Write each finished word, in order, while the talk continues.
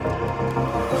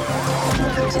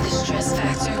to the Stress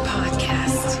Factor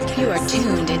Podcast. You are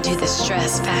tuned into the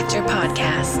Stress Factor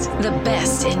Podcast, the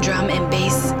best in drum and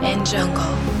bass and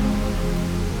jungle.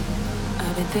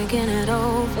 I've been thinking it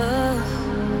over.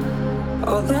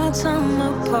 All that time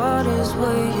apart is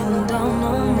weighing down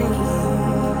on me.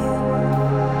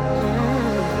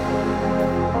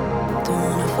 Don't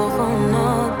wanna fall for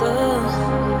another.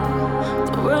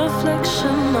 The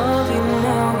reflection of you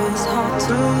now is hard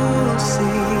to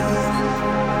see.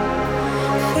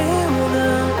 Feel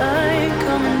the light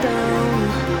coming down.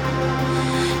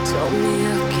 Told me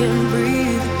I can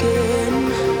breathe again.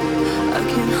 I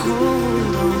can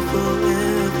hold on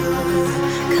forever.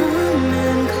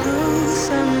 Coming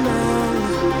closer now,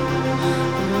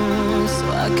 so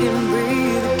I can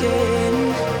breathe again.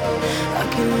 I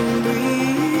can breathe.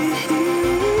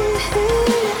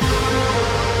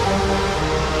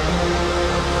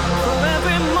 For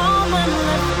every moment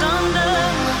left under,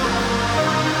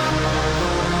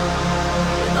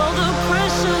 with all the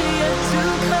pressure yet to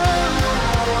come,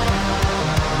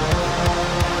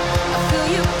 I feel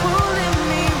you pulling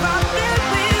me right back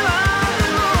where I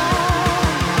belong.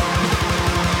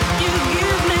 You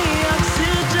give me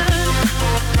oxygen.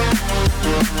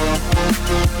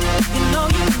 You know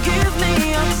you give me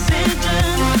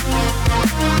oxygen.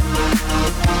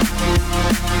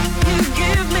 You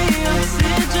give me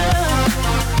oxygen.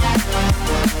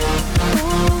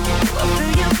 Ooh, I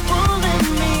feel you pulling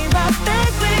me right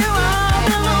back where I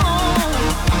belong.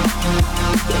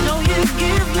 You know you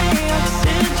give me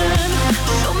oxygen.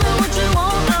 Show me what you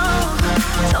want now.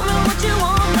 Tell me what you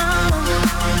want now.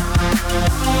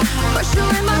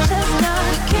 Pressure in my chest, I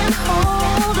can't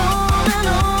hold on and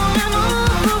on and on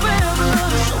forever.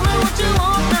 Show me what you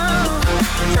want now.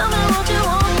 Tell me what you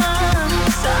want now,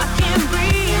 so I can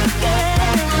breathe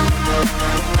again.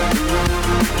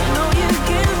 You know you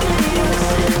give me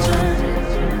oxygen.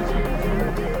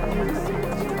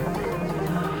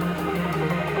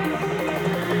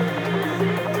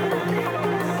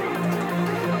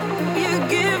 You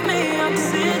give me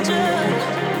oxygen.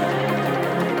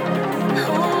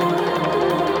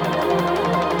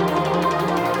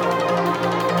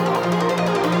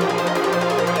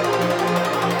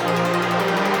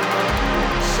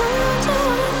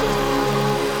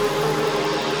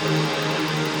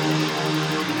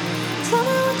 Tell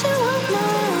me what you want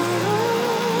now.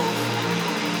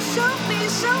 Show me,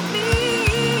 show me.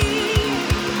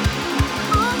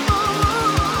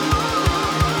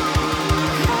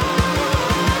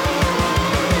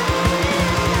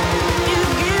 You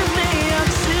give me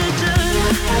oxygen.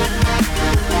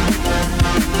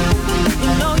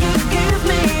 You know you give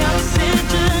me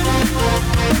oxygen.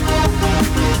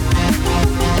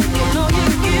 You know you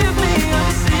give me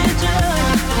oxygen.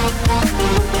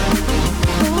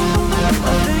 Ooh, I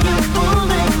feel you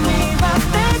pulling me right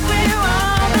back where I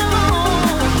belong.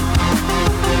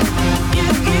 You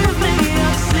give me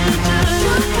oxygen.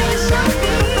 Show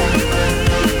me.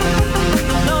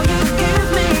 You know you give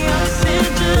me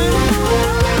oxygen.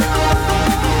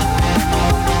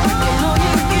 You know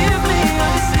you give me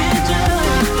oxygen.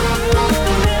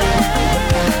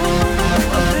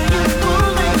 I feel you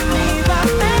pulling me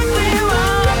right back where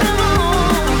I belong.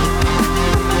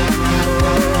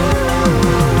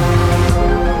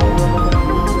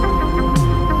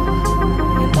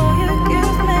 You know you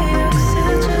give me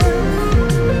oxygen.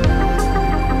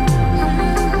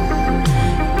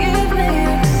 Give me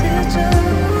oxygen.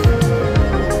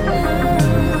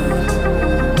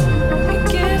 You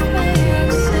give me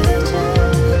oxygen.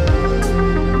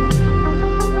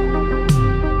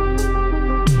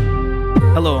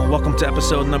 Hello and welcome to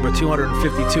episode number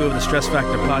 252 of the Stress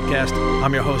Factor Podcast.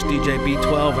 I'm your host DJ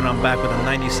B-12 and I'm back with a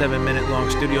 97-minute long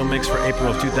studio mix for April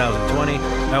of 2020.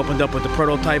 I opened up with the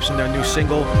Prototypes and their new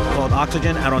single called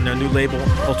Oxygen out on their new label,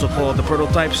 also called The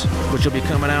Prototypes, which will be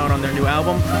coming out on their new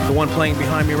album. The one playing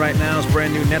behind me right now is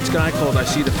brand new Netsky called I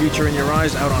See the Future in Your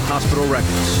Eyes out on Hospital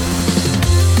Records.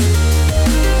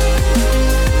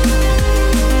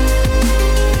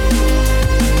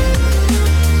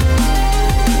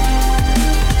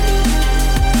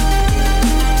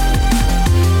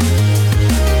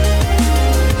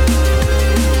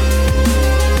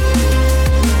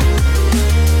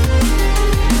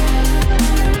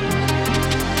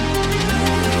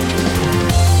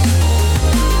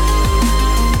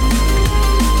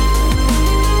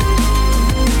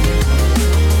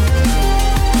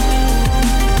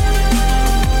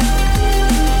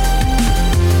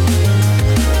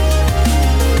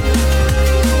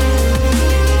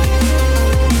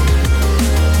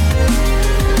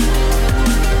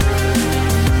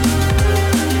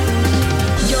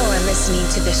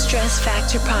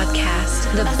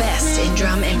 best in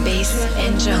drum and bass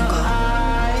and jungle.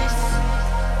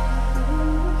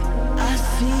 I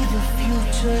see the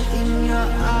future in your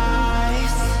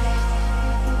eyes.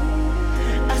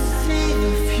 I see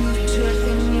the future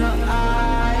in your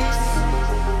eyes.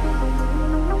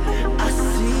 I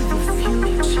see the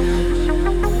future.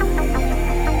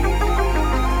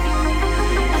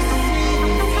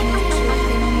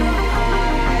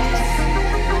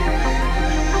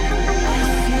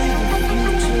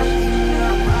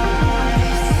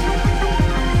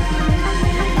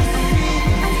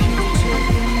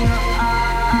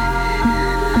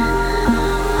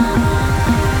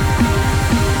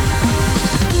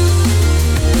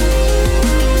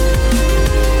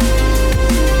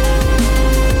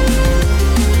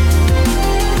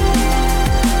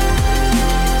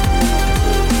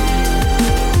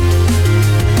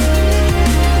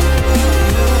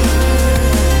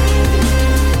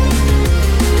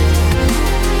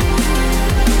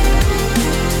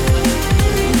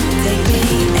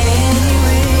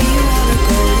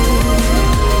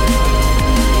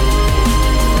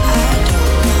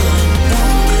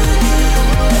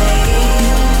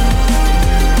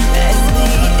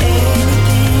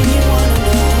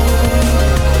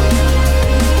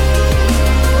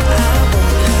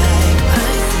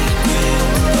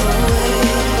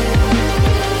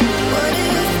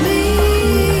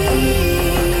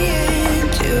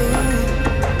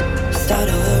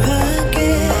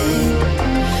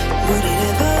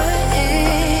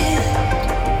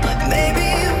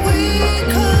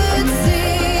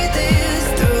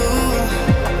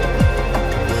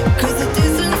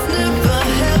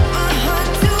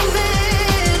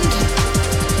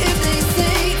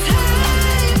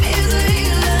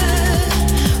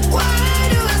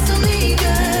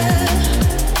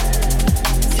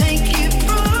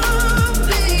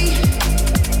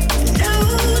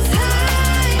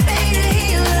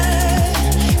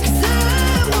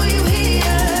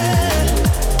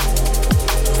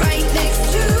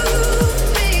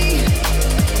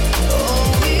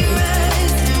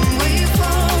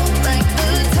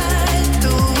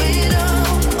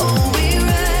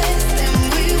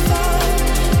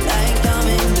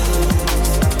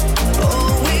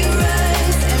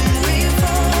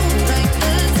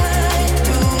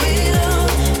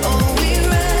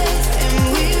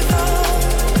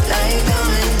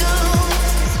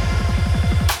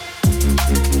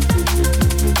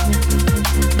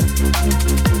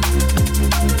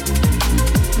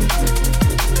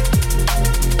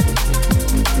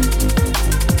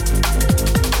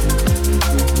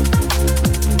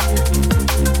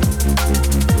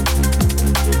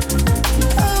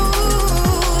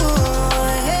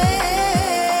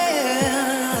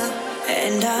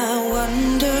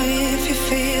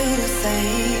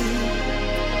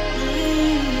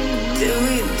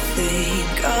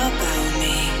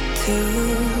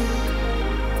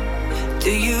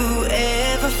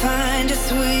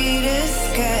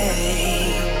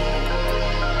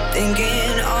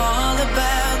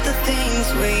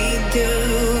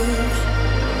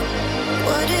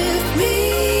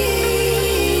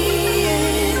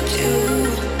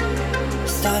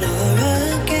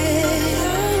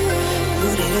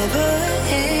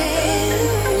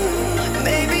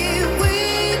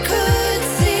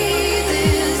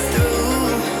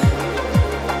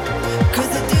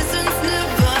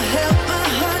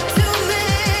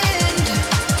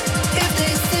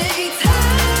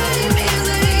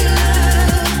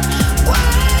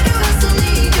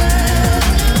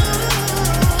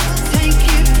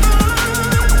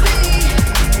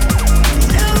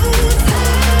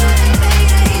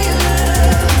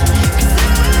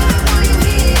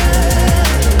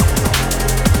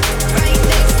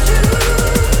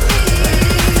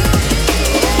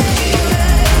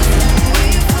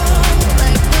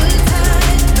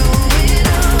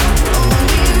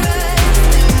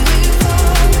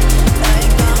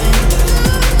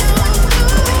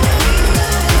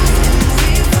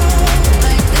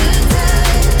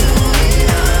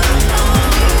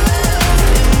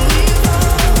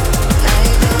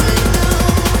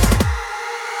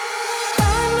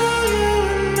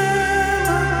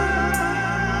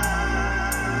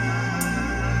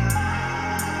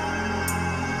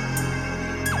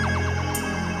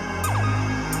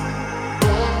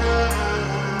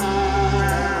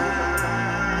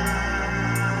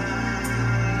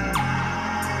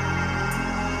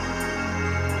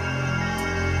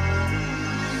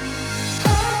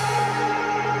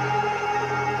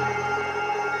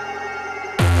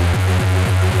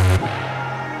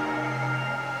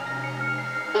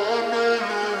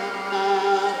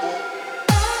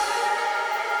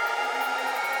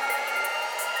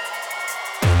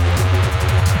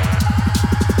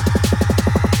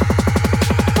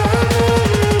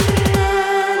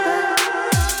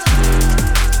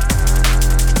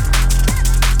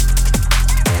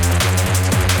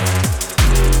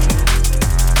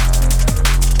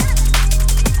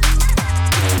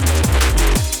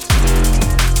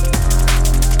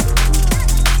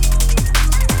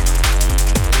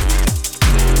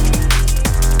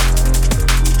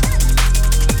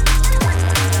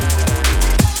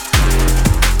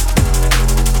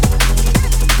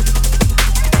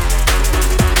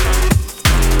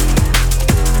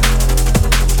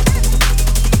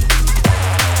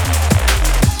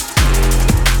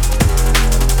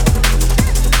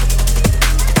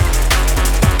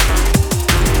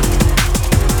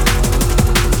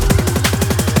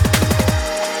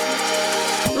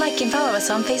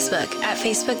 on Facebook at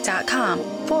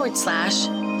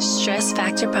facebook.com/Stress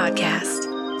Factor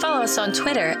Podcast. Follow us on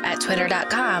Twitter at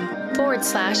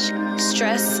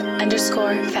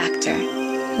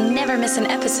twitter.com/stress_factor. Never miss an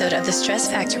episode of the Stress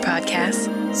Factor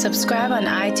Podcast. Subscribe on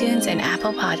iTunes and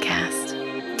Apple Podcasts.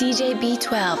 DJ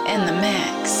B-12 in the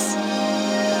mix.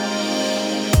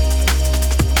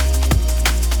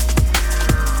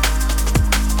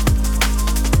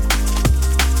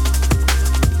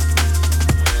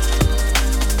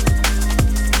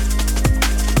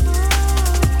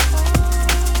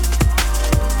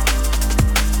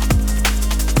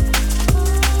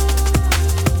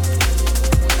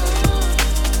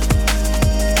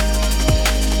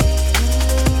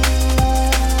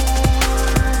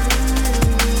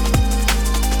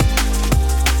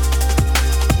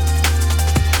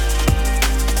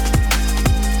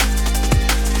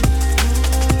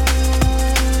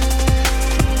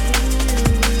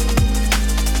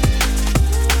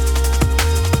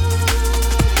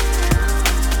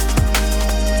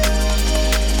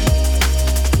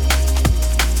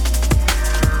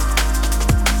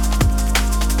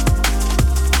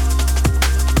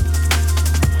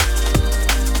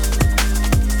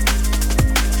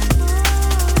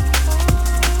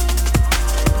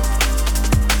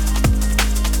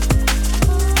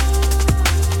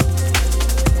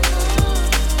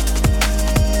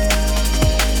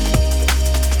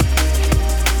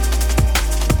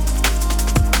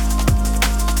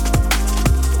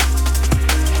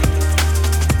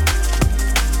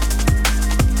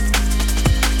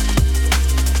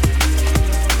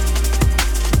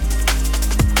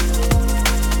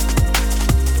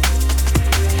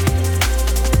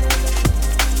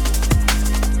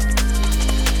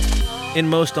 In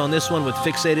Most on this one with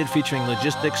Fixated featuring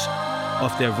Logistics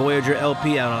off their Voyager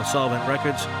LP out on Solvent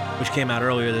Records, which came out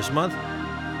earlier this month.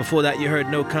 Before that, you heard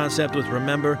No Concept with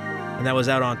Remember, and that was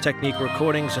out on Technique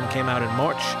Recordings and came out in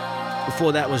March.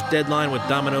 Before that was Deadline with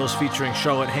Dominoes featuring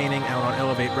Charlotte Haining out on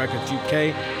Elevate Records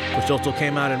UK, which also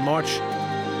came out in March.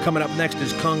 Coming up next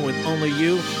is Kung with Only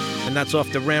You, and that's off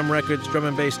the Ram Records Drum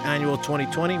and Bass Annual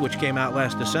 2020, which came out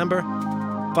last December.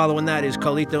 Following that is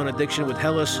Carlito and Addiction with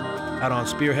Hellas out on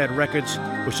Spearhead Records,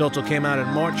 which also came out in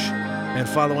March. And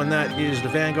following that is the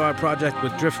Vanguard Project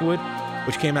with Driftwood,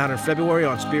 which came out in February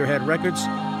on Spearhead Records.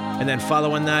 And then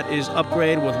following that is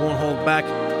Upgrade with Won't Hold Back,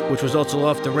 which was also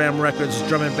off the Ram Records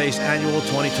Drum and Bass Annual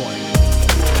 2020.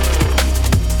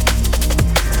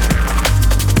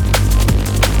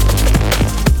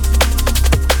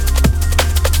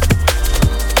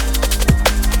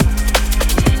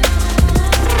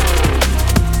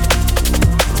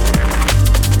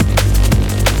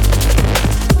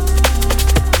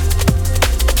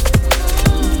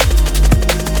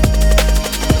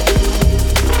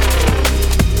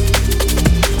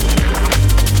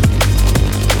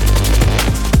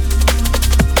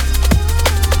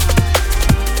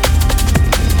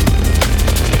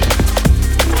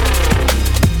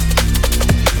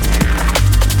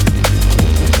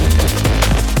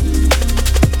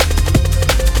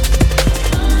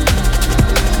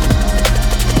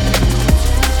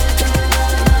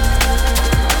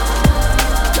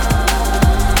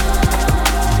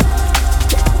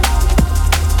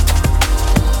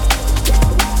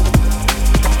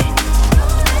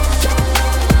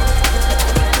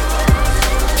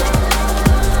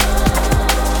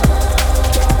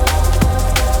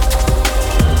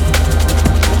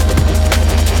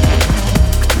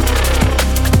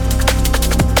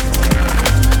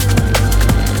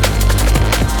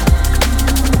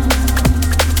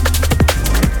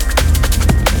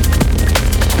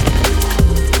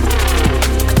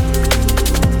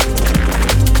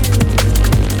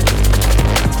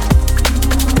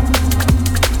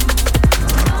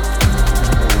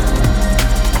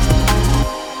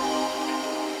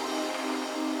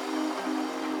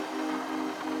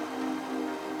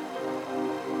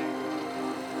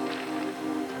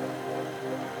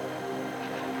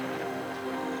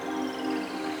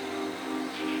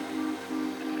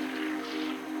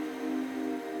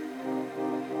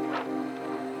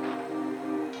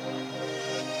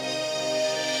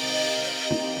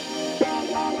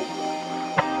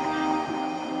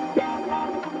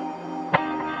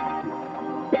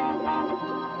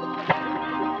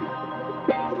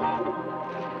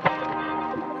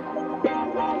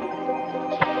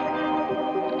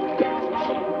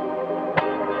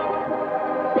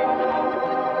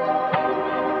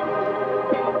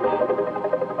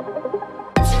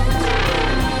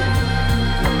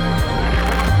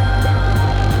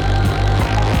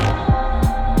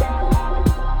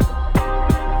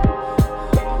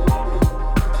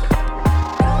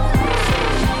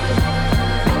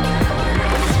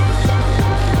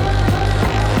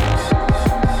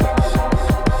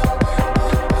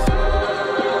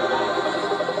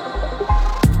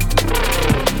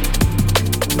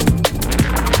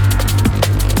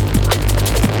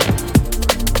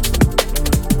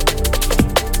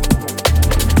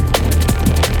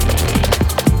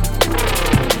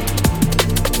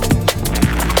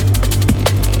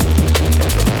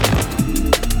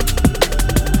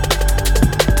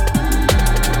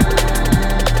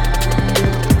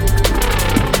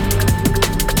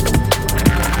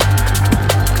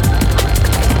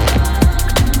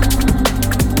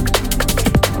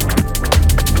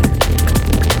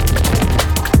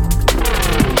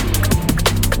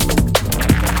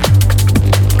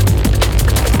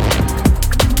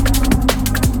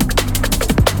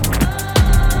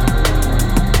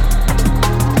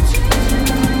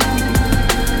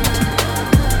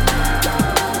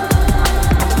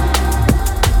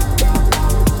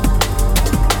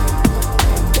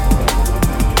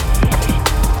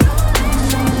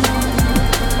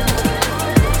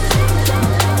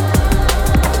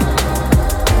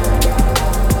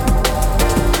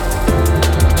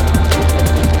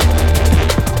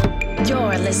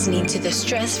 the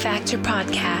Stress Factor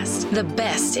Podcast, the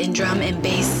best in drum and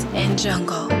bass and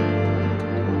jungle.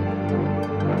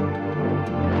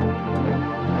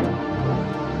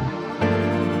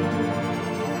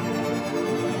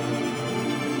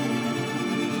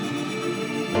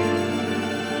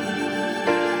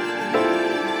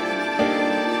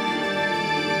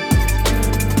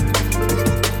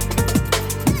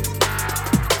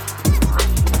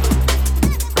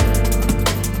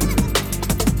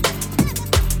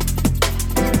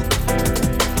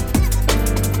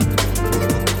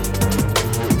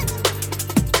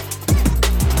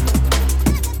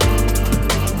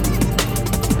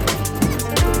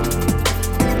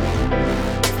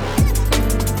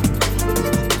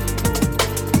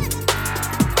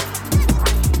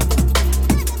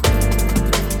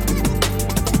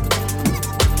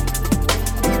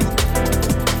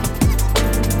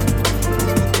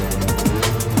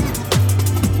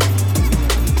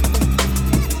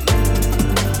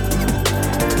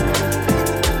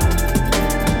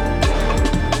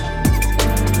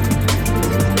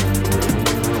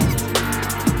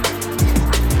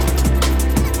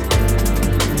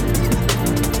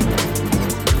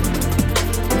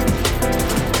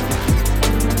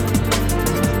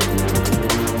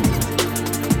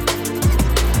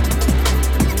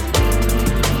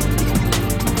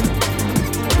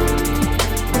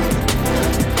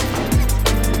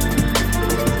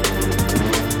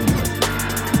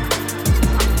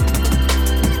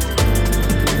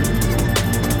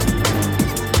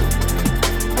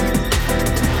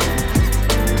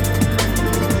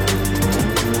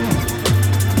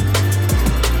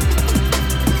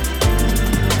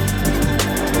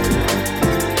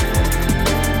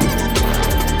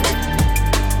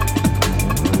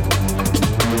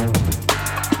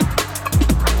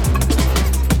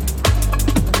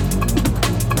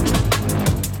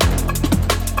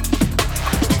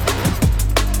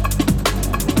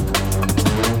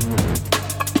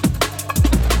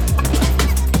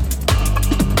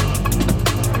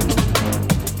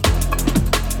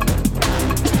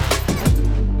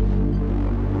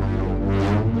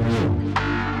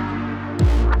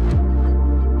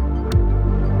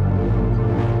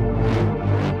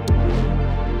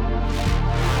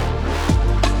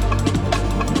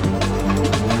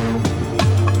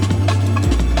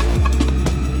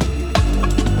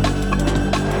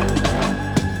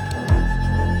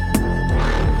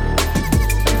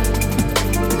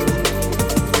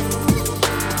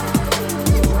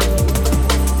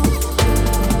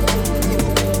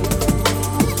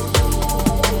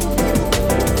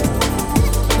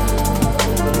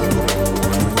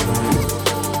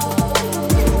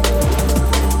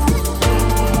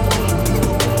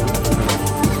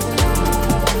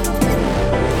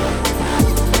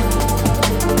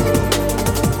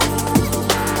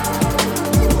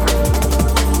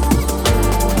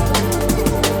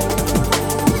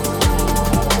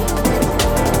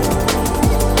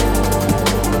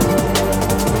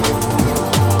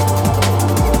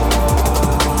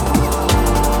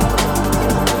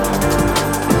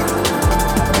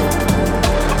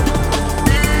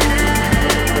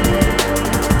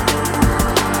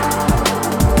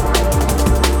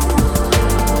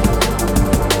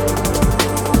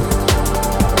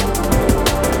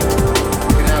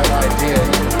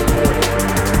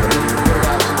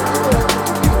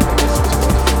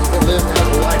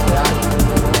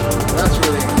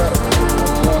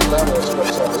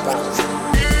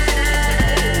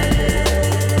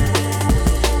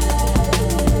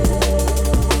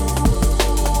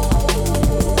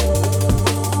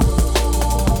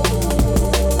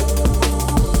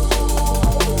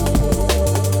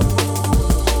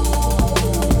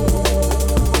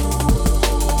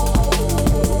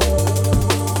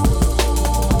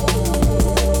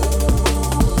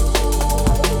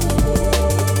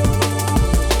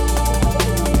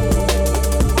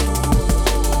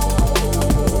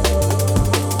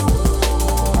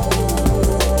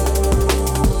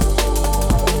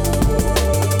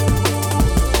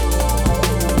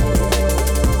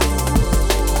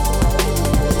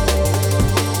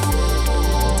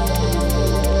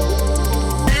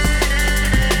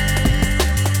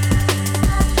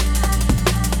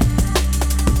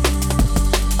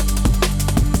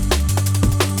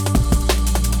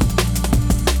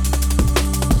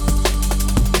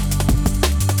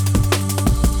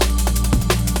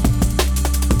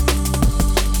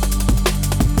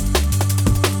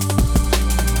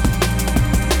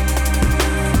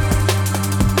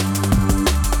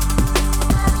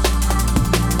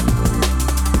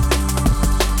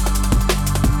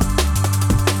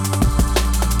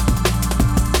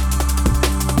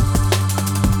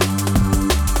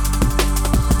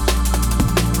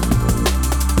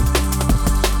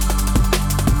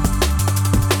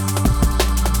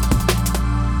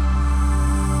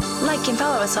 Like and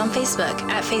follow us on Facebook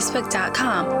at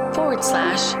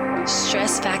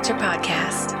facebook.com/Stress Factor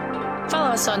Podcast. Follow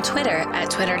us on Twitter at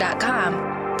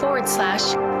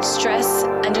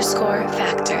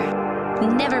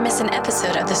twitter.com/stress_factor. Never miss an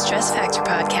episode of the Stress Factor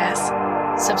Podcast.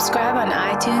 Subscribe on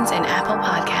iTunes and Apple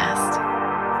Podcast.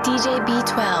 DJ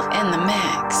B-12 in the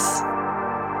mix.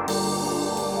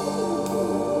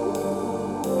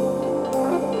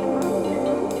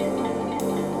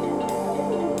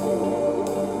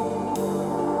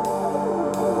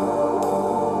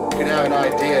 You can have an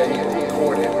idea, you can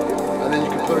record it, and then you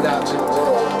can put it out to the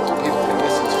world so people can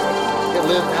listen to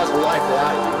it. It has a life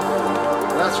without you.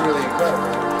 And that's really incredible.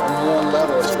 On one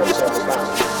level, it's what it's all about.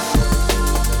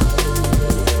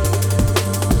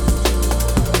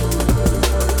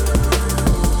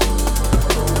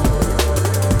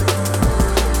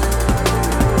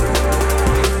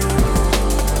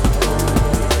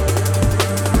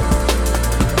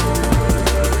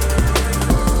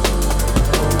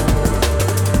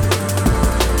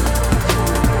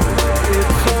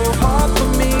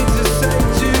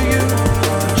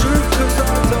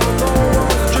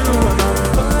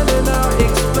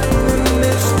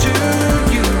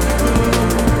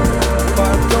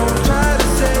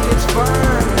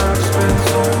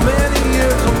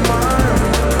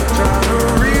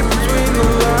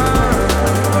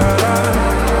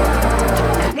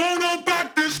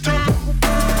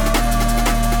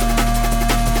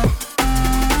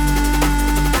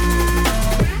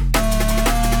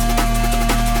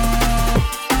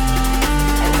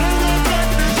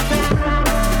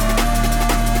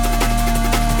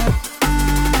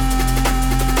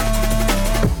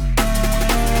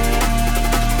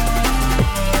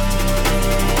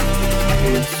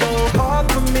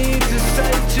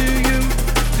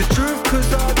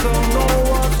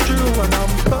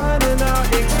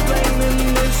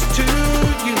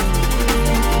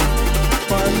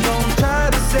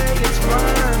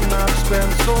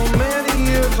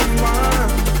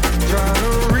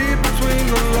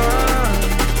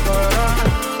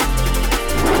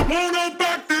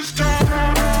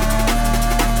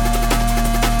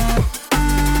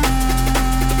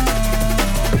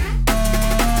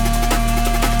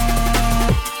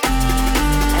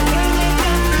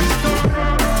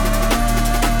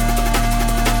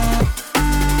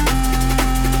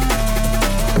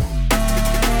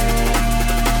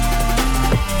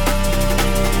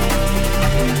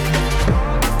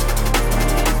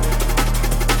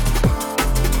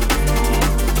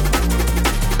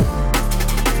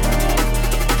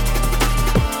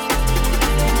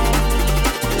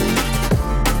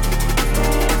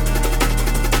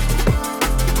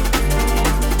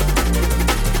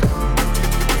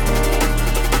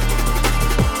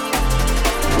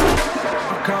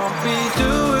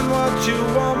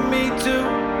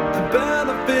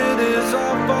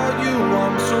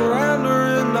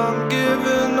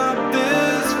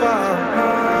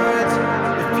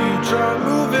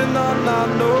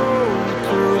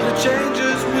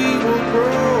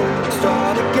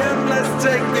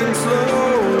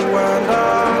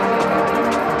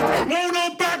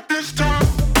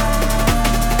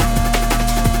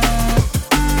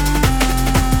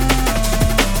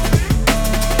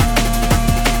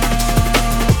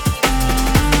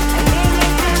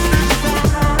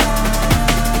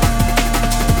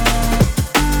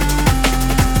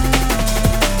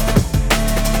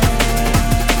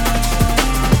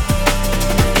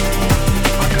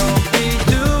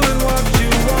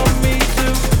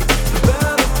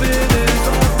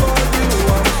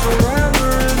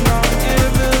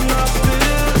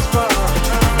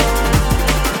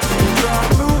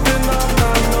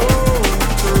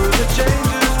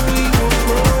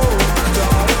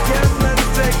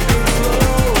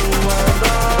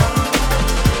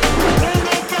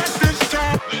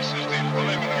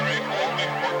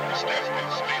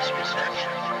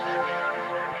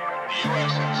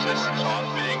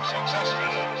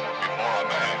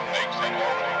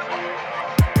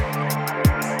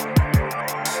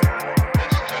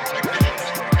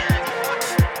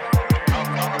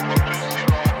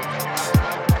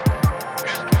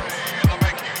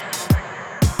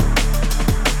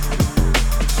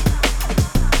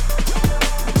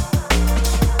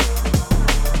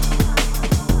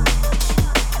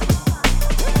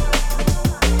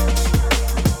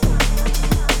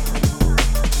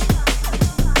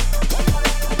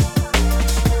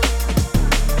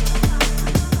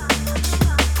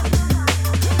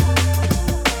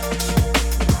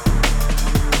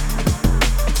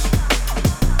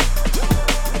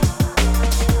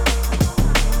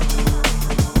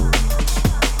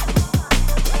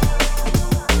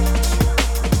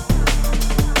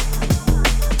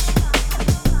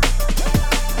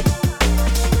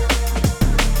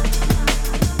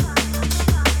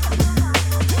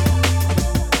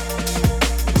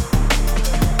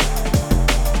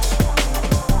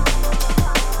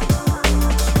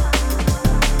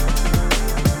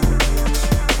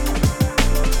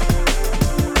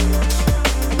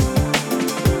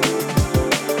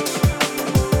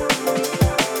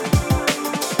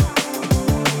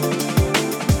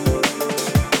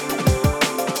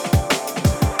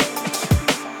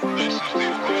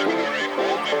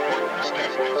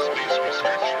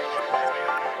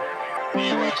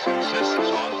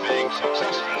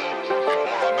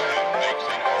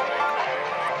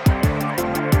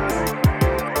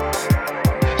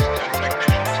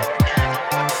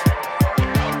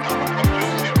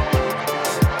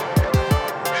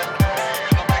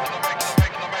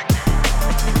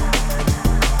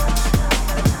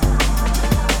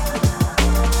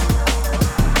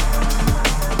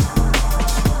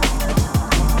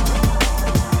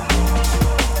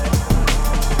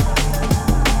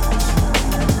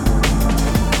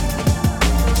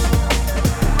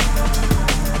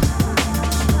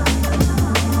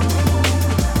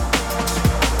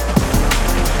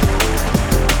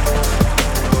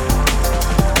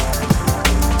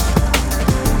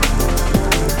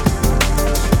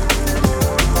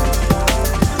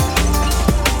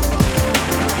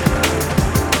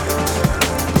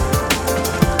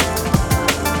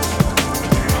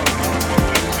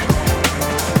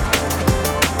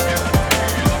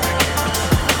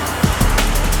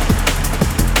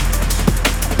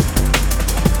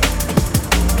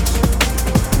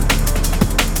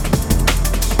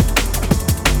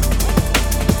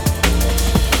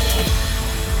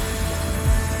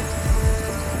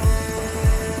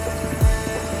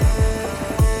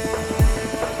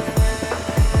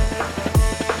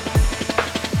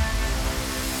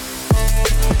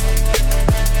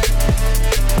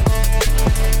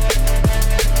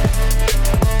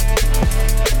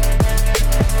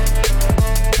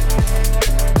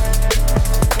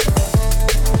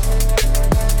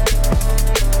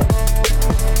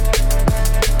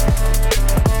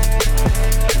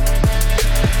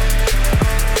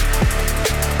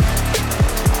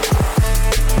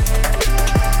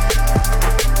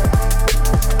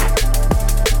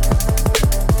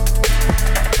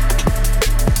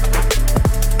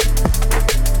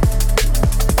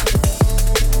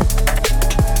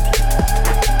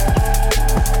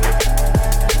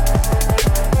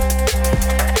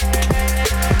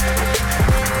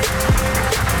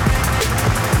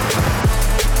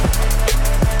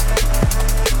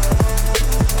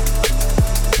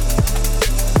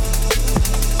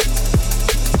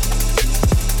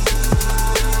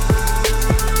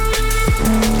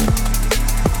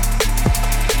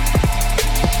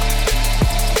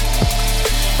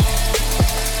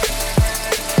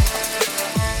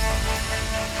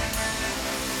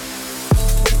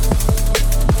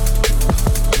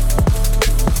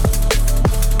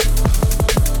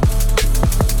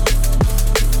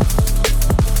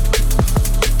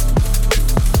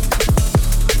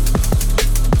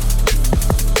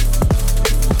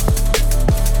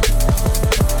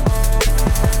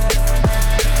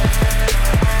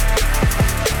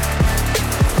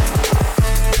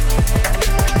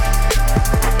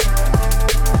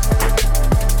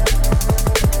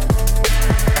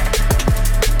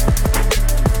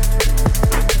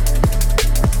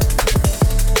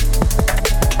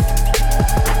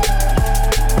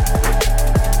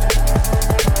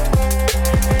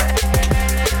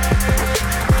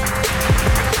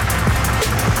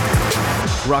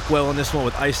 Rockwell on this one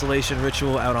with Isolation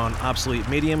Ritual out on Obsolete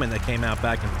Medium, and that came out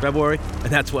back in February.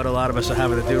 And that's what a lot of us are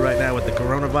having to do right now with the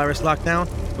coronavirus lockdown.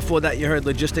 Before that, you heard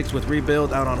Logistics with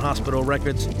Rebuild out on Hospital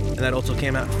Records, and that also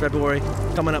came out in February.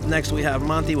 Coming up next, we have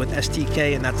Monty with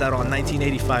STK, and that's out on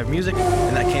 1985 Music,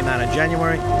 and that came out in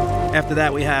January. After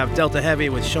that, we have Delta Heavy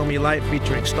with Show Me Light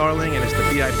featuring Starling, and it's the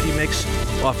VIP mix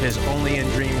off his Only in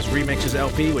Dreams Remixes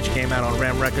LP, which came out on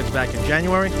Ram Records back in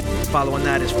January. Following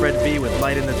that is Fred V with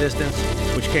Light in the Distance,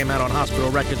 which came out on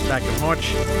Hospital Records back in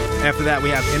March. After that, we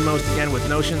have Inmost again with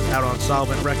Notions out on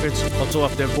Solvent Records, also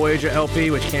off their Voyager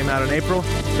LP, which came out in April.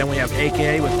 Then we have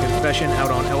AKA with Confession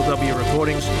out on LW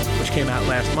Recordings, which came out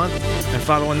last month. And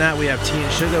following that, we have Tea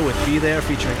and Sugar with Be There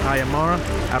featuring Ayamara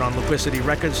out on Liquidity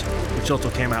Records, which also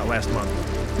came out last month.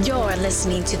 You're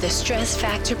listening to the Stress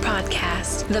Factor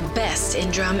Podcast, the best in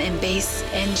drum and bass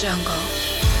and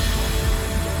jungle.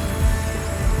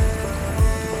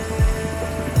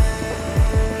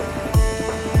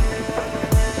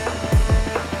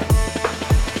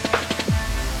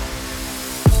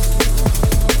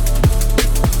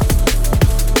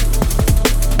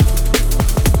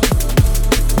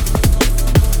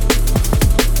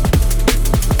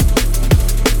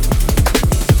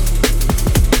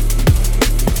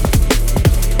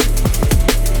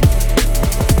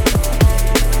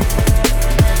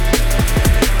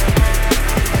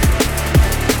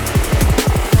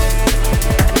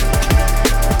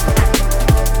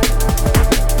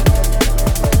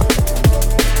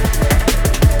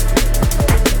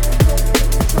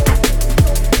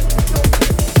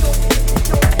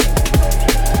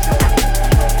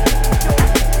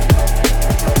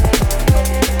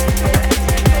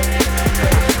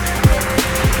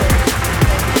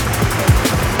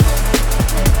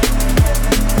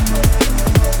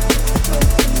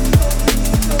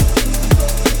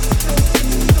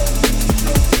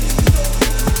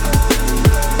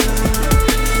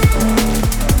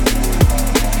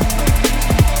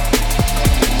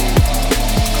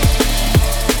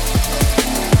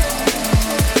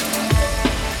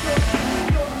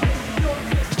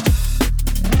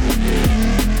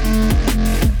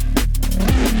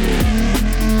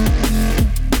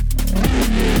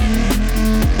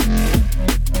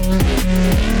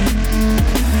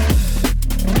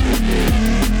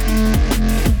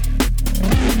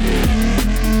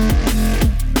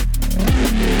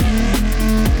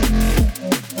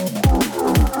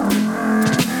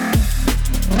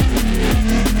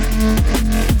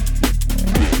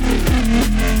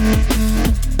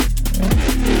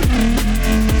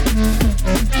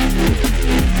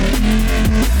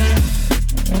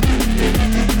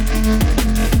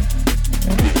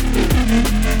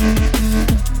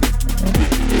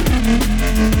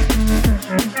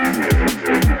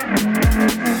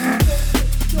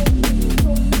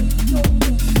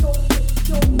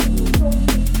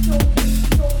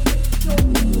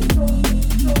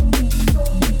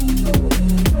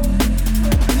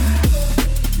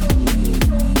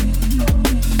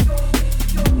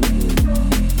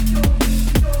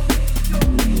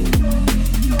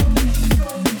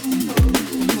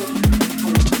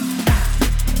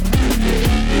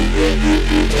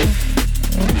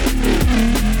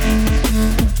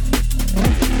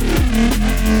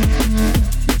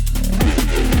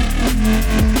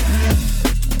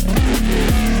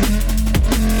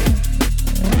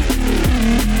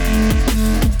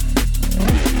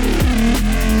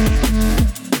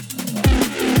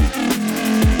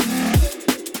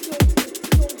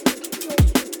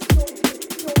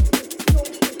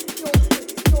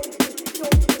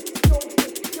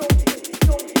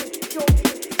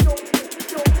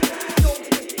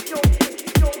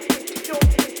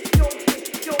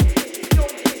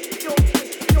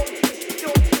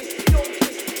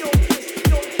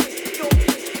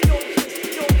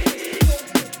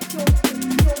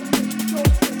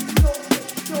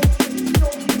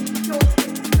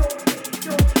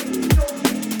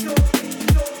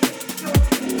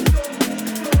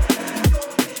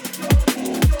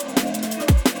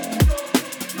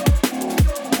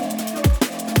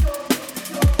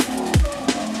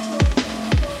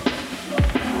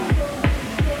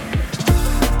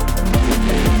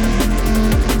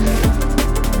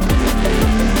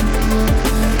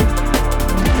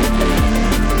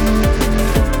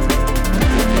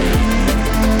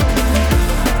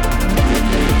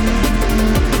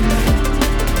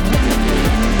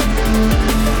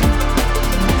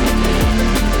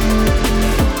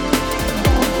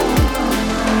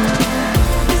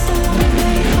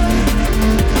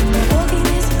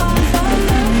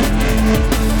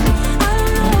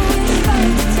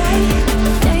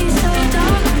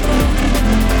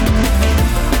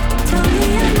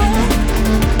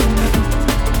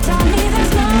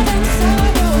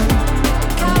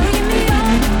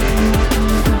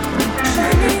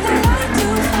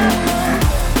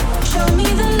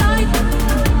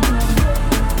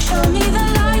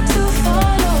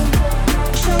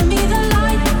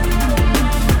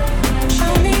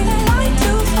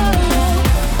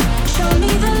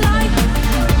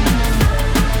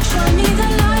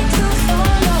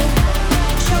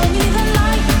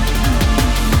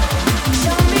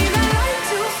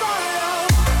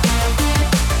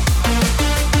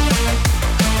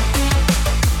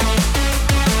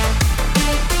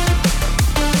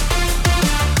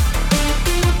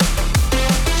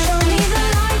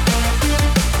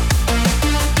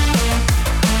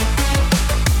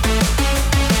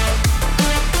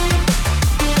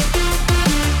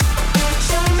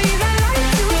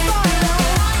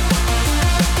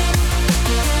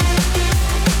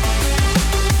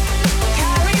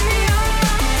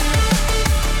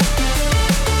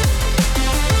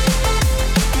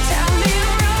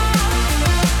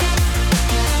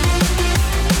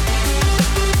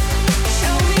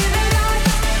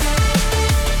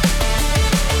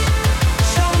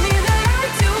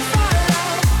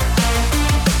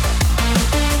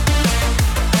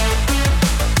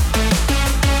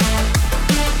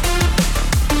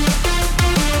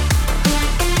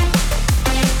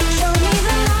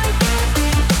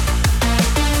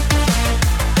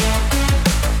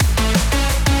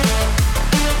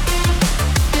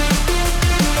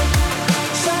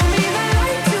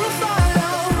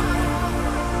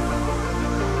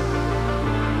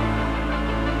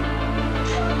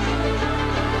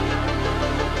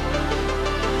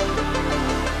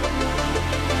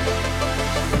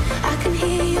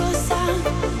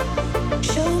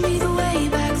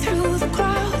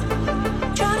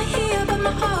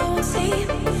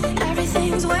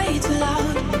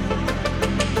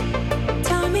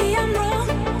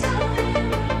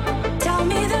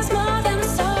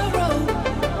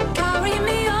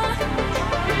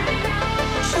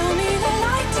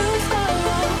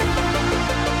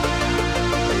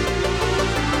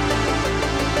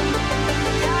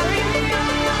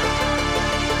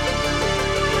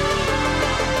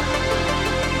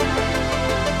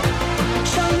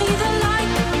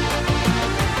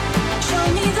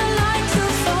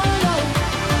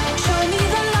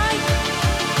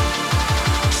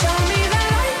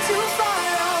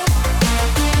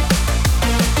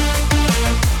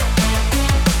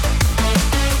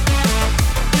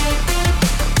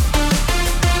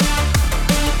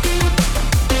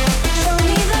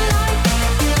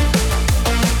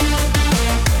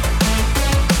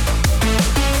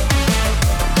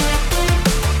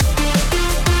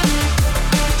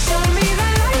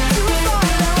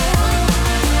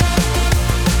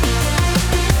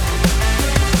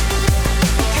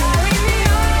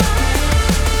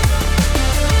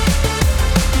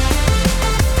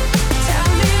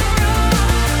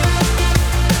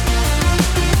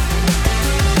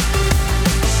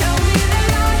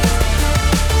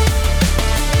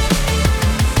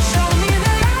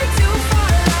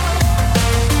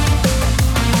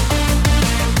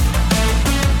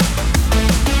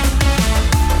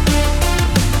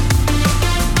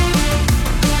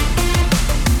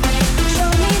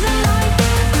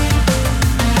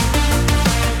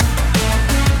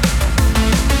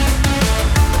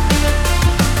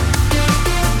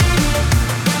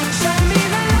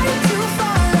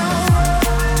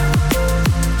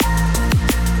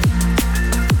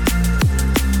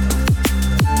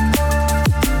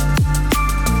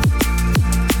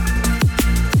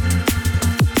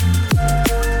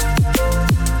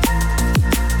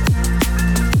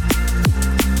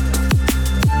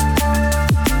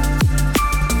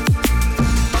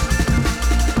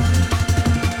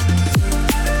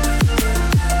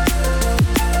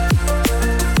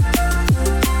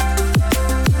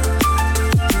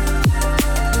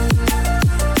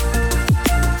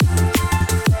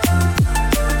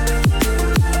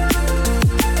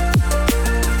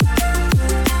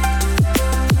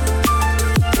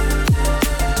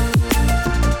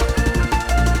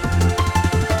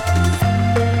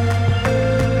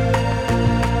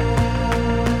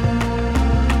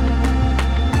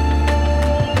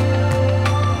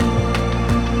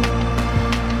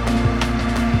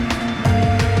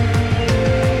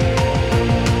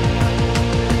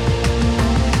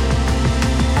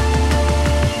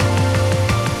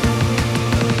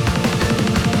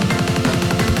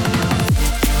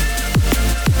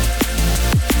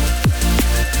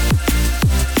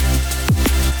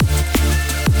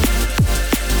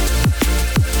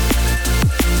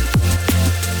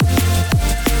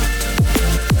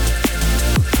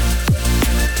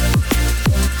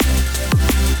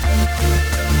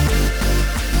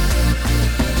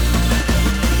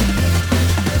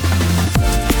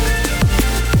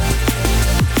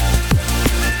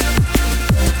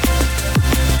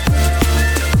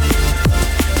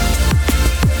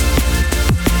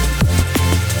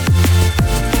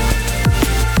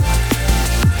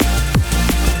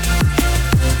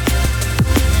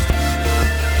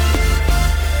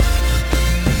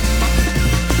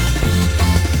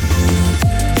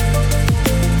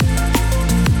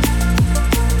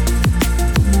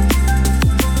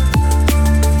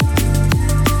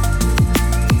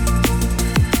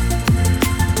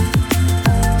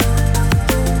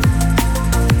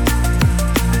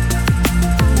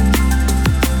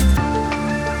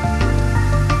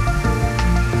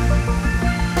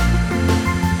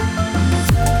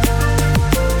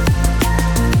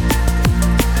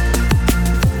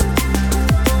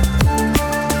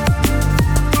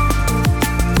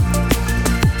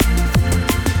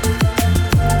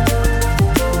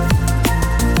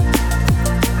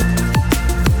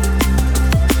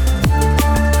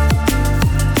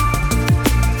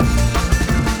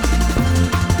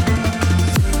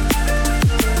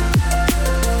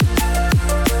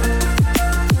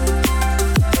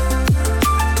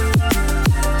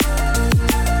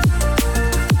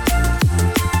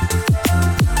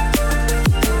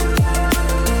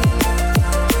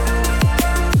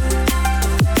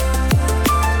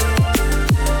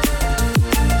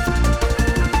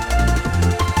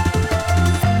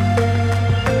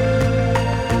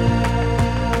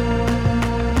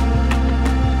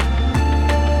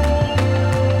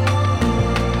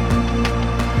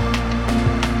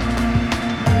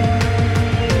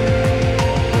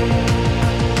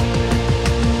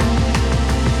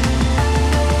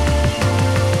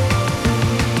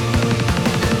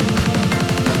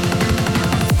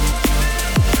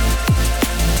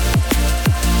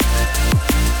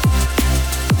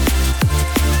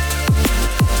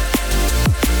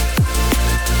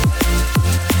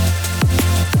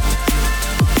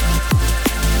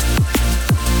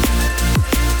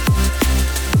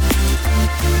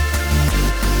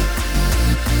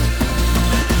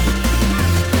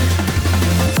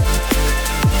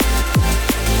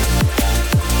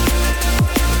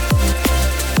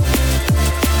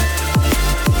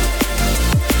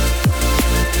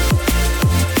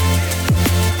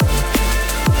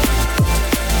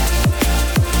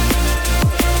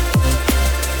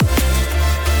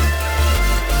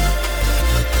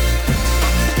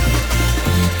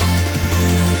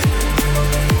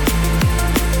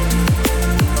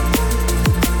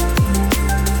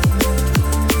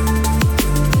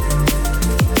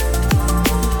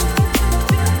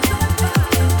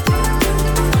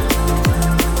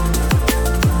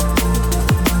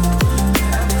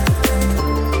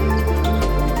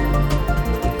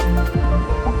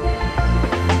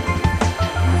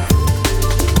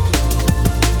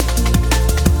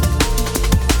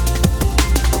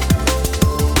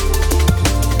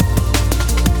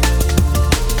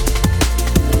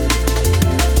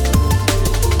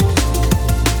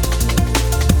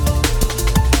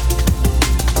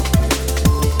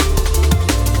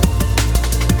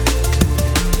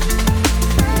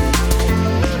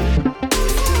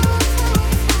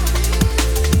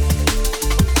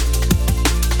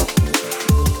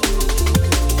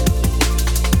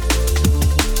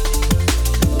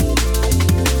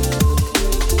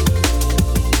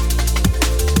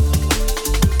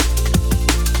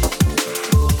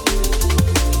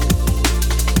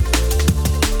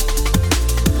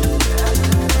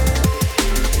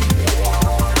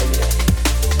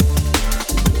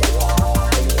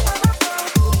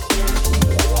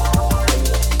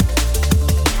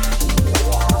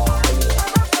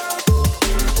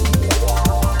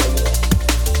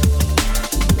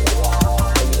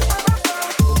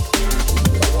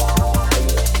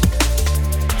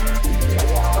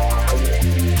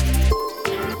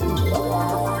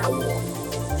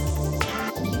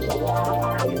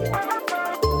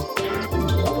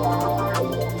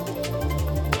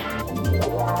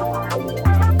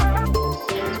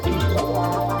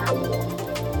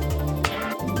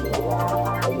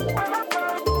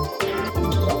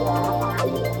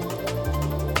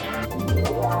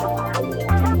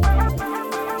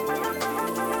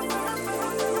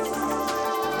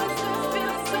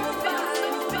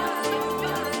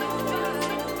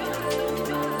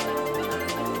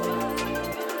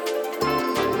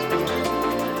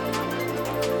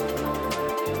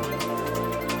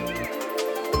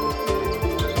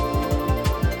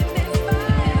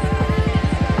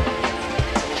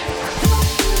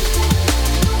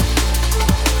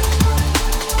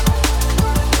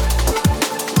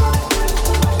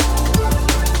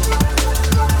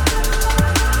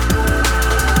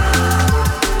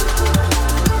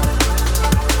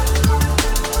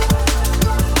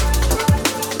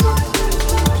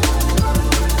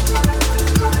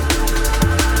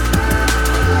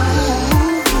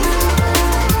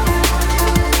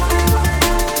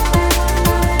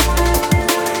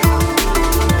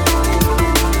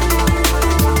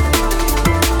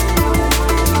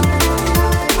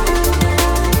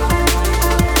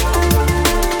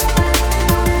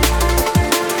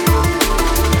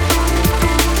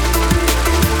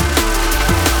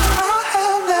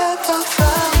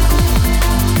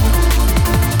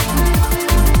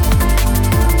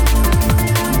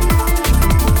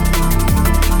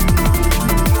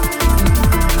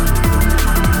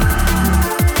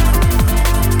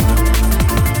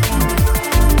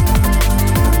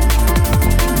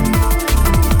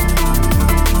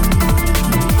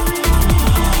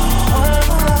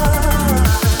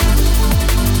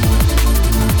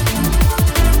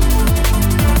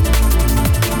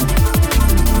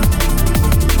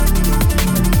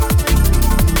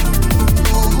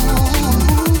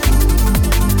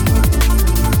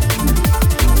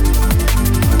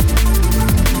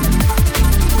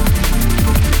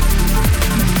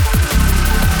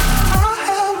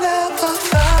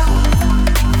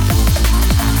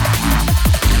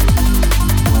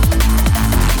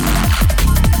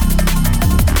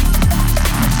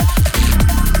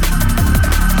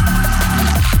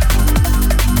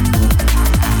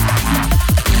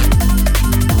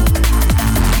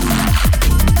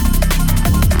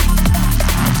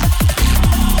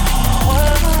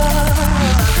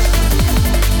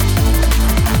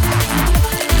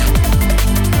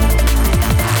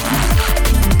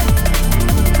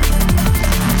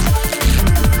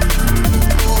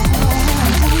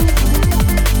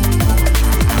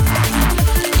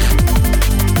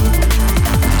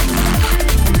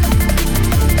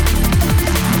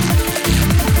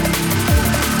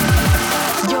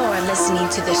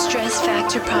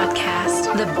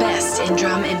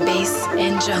 bass,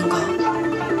 and jungle.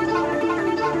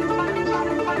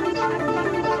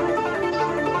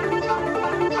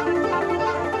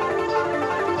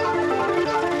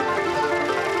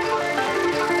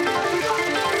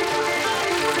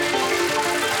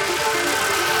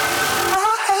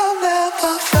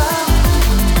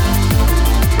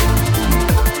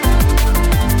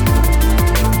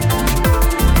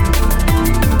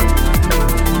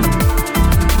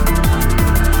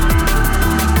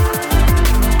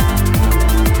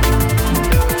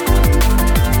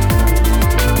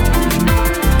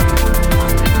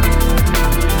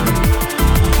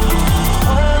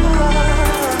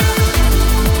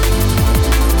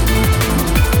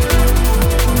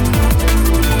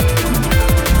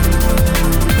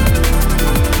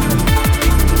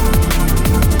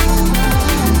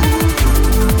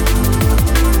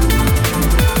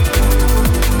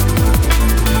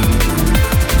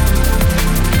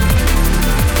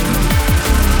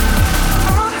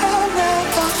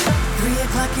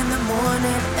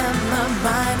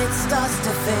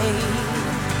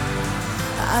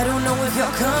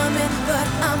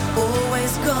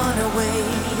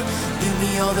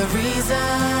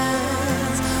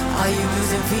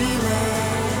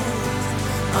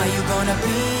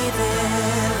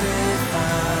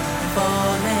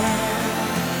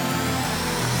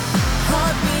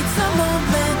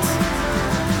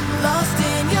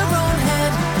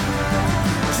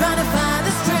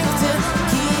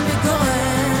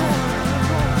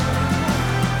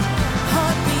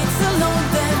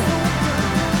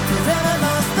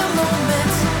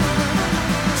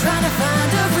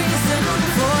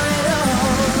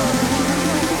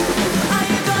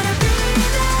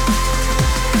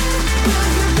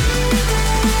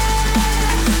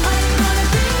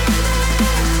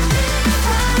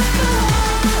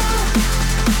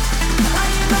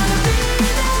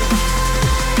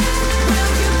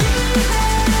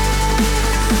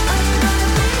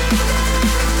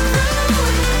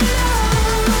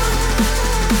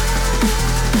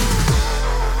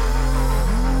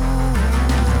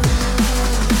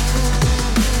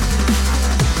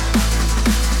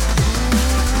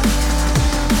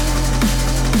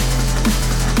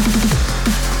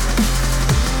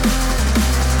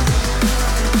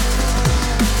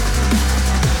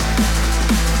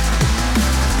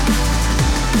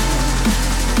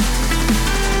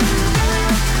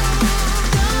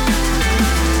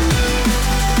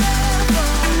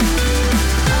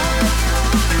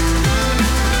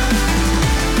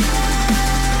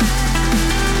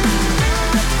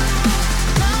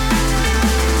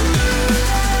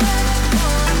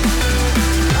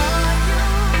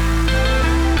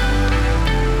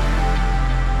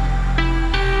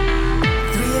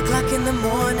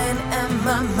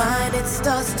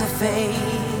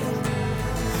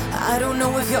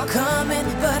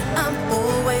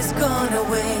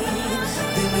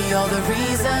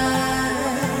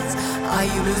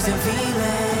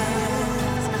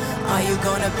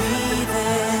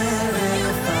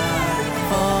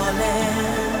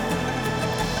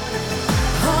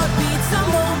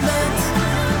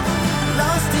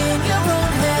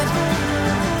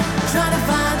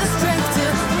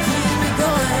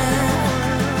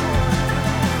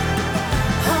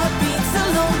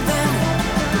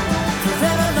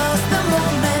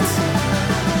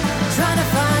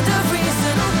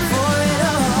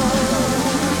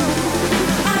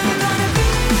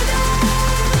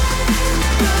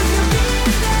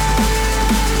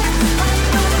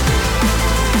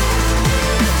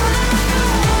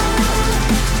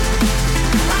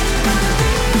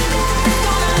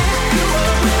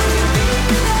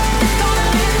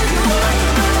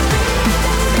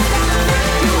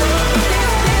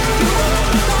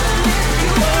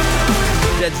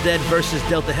 Dead versus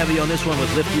Delta Heavy on this one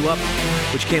was Lift You Up,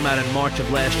 which came out in March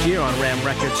of last year on Ram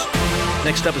Records.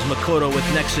 Next up is Makoto with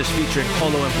Nexus featuring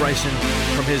Polo and Bryson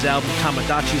from his album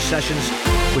Tamagotchi Sessions,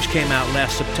 which came out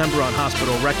last September on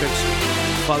Hospital Records.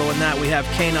 Following that, we have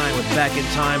K9 with Back in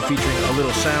Time featuring A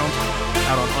Little Sound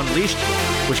out on Unleashed,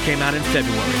 which came out in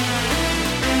February.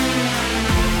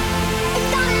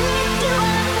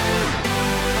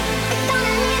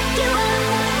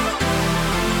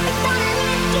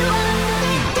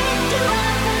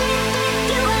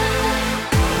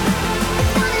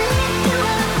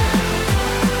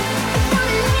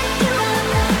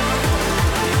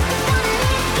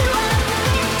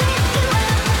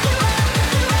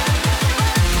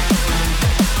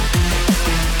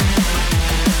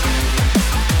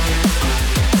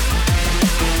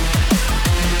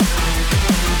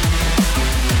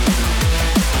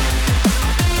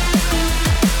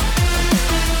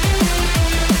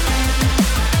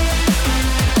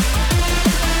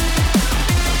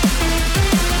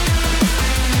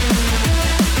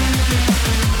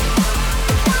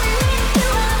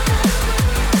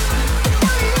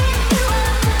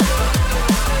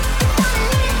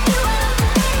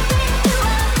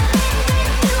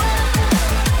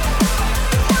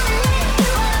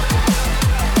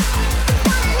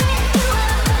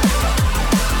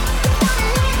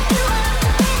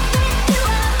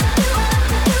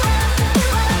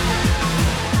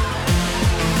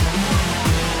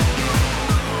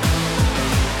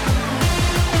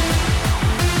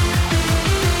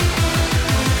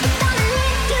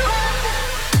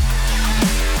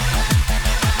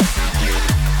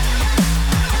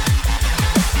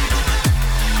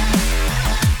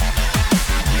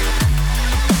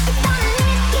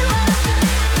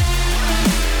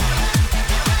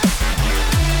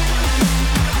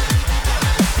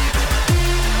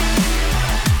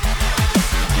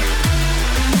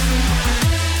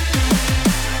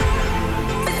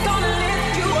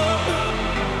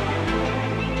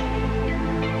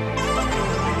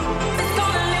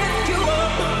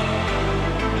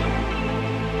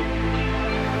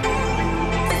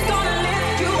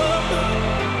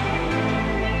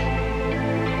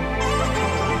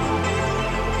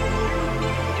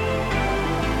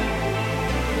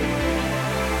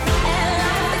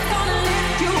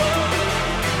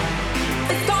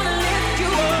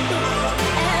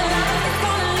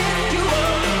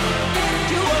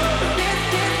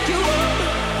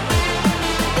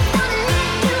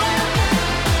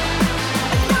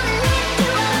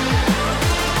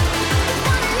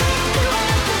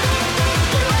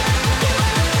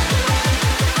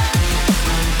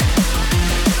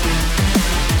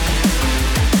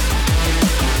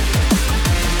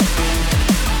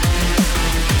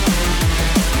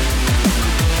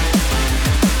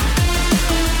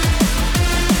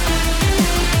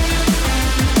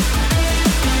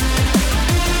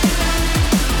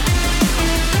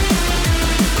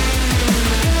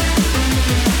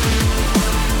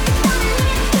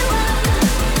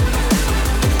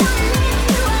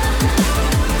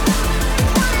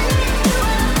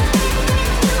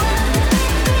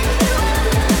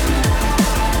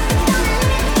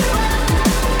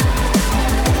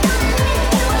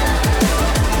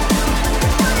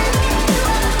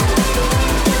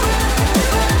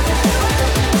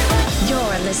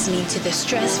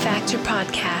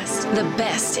 Podcast, the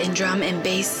best in drum and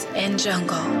bass and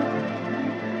jungle.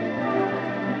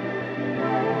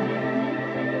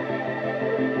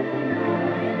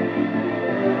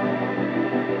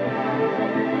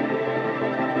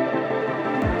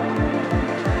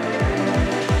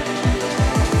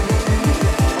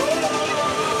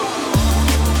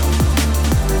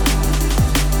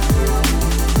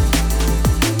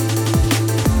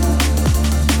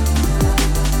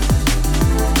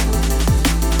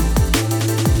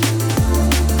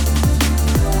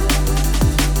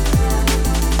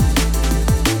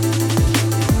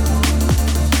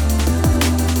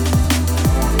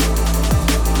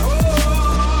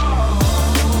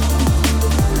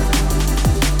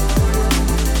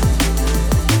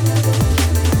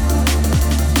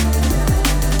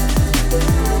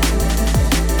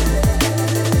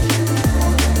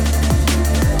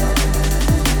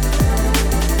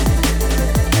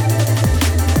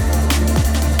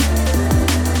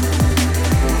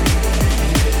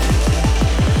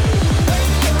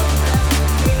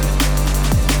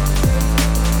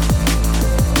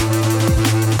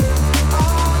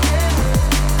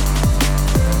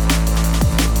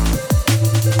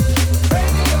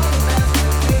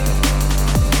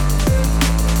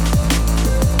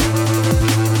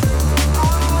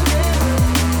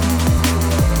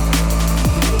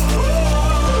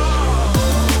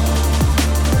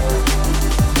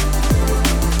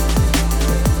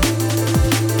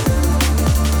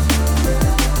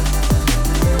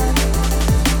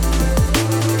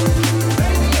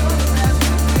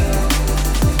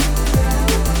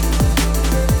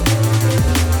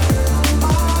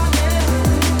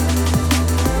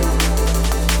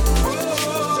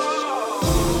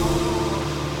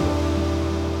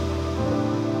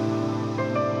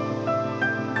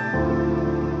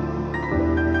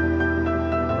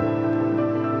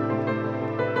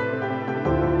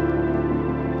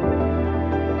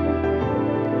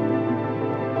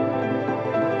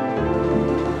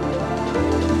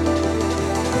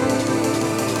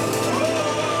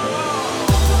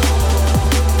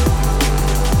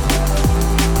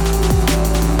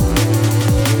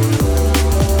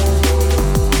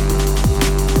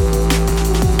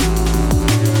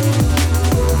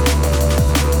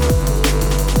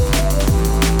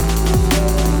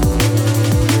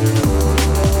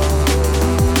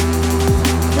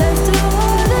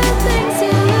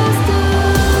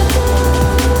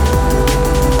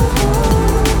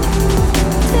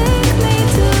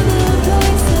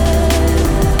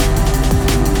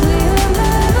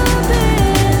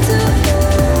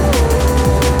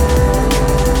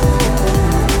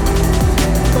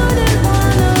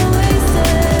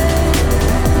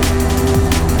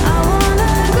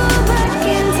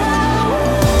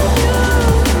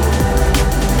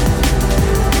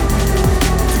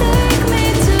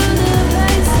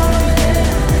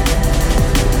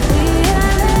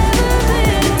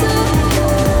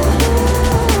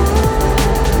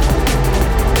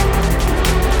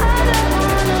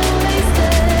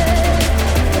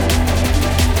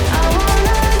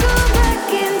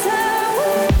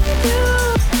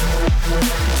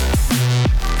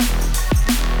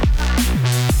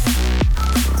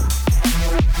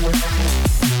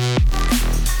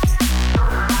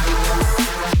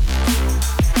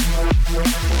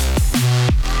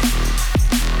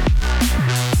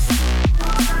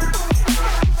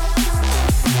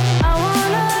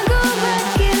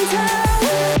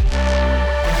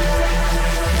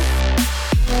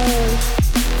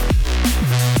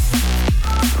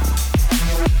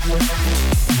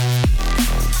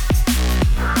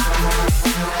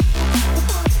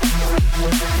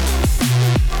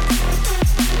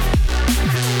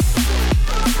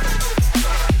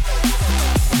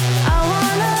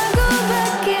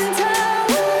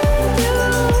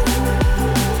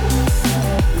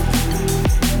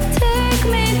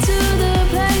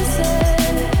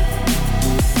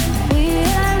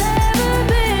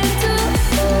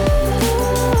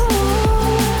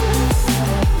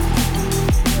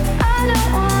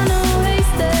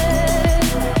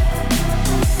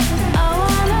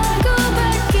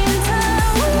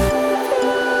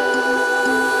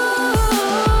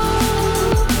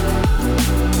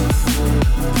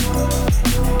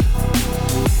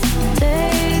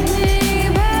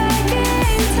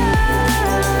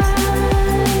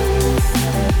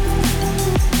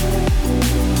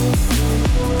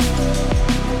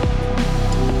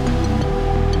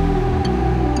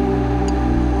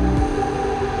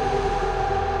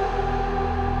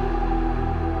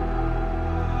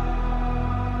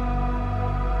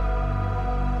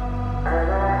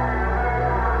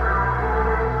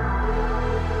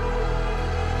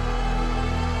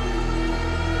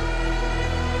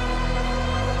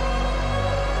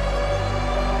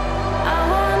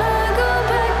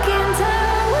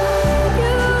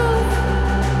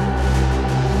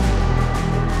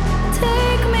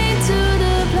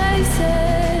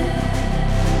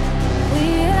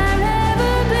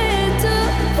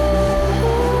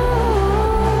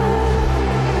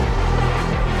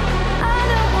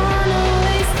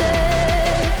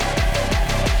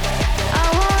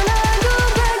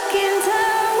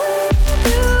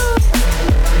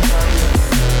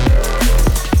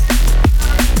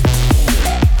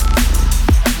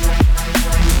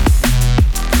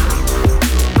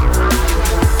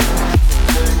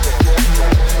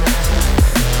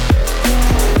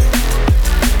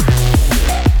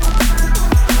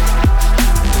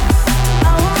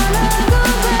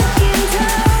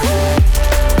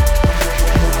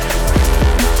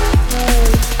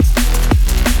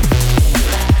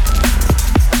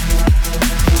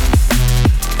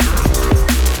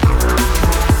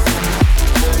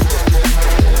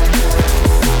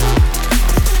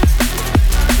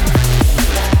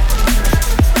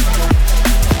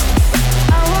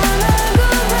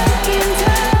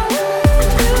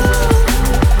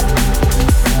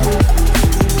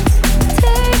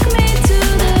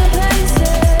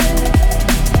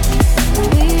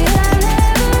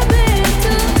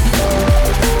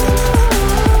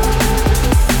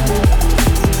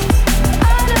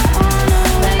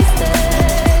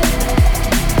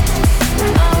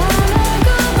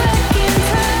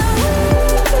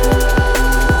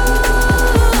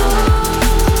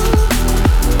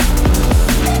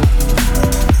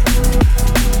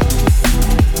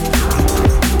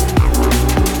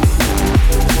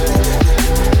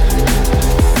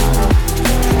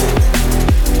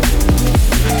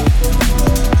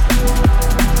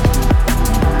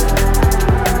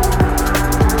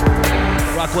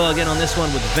 this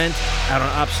one with Vent out on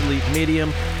Obsolete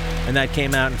Medium, and that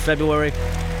came out in February.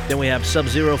 Then we have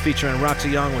Sub-Zero featuring Roxy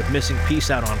Young with Missing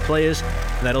Piece out on Players,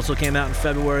 and that also came out in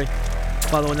February.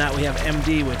 Following that, we have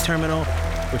MD with Terminal,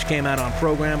 which came out on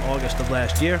Program August of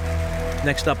last year.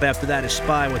 Next up after that is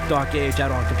Spy with Dark Age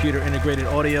out on Computer Integrated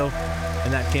Audio,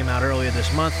 and that came out earlier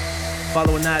this month.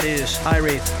 Following that is High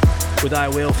Wraith with I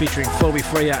Will featuring Phoebe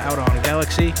Freya out on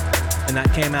Galaxy, and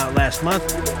that came out last month.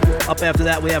 Up after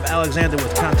that, we have Alexander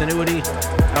with Continuity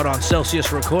out on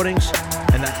Celsius Recordings,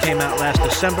 and that came out last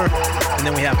December. And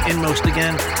then we have Inmost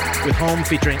again with Home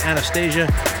featuring Anastasia,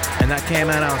 and that came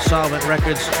out on Solvent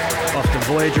Records off the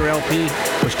Voyager LP,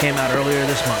 which came out earlier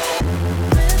this month.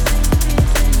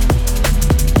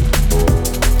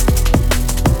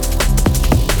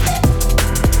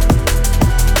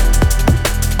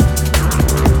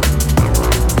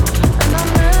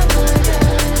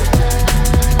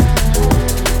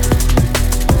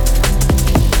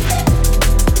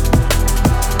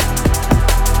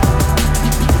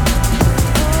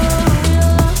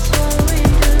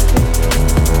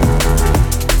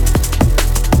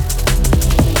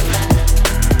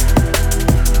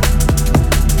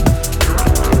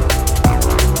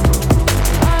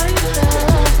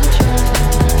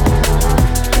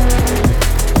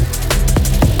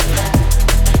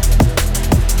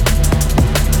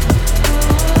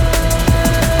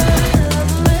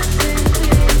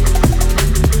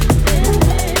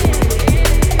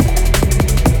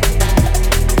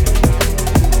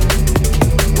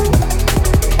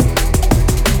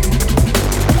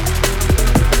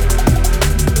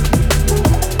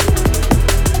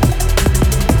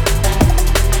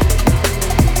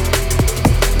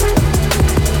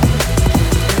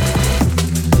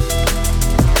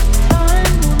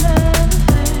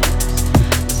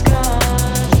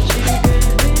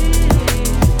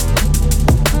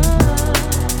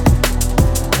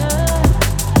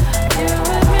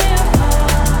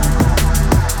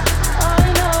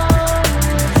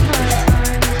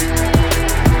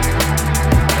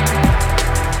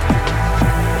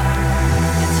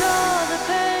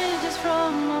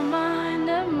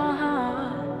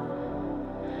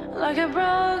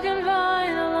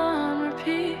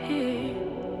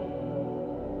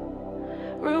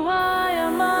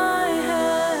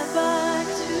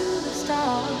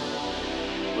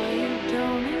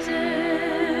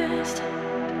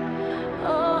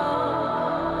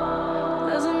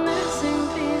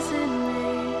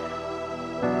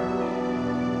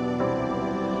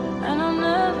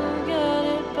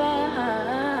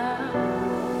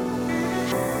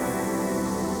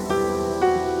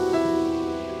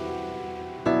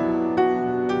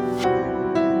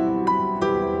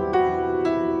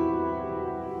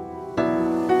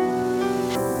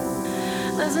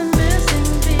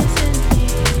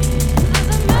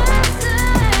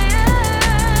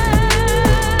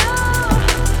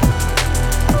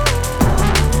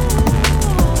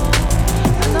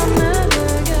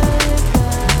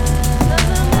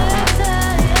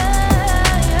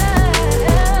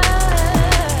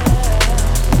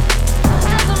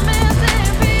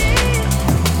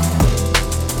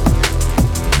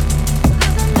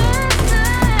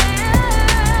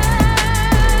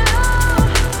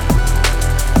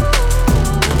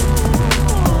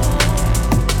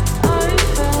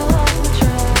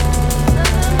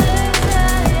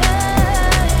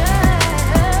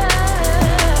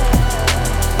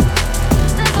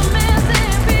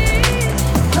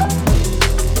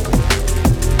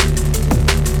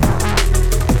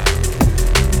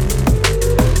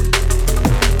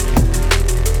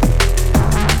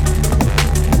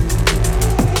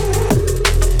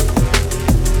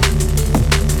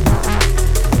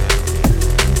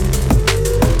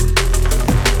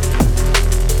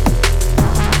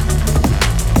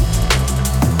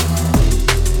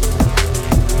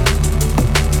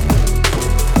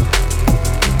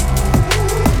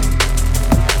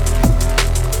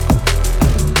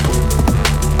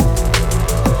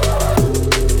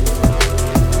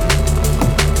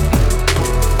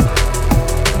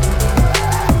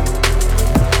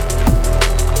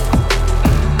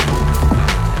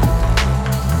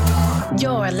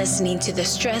 Listening to the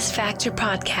Stress Factor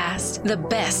podcast, the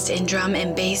best in drum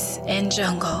and bass and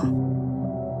jungle.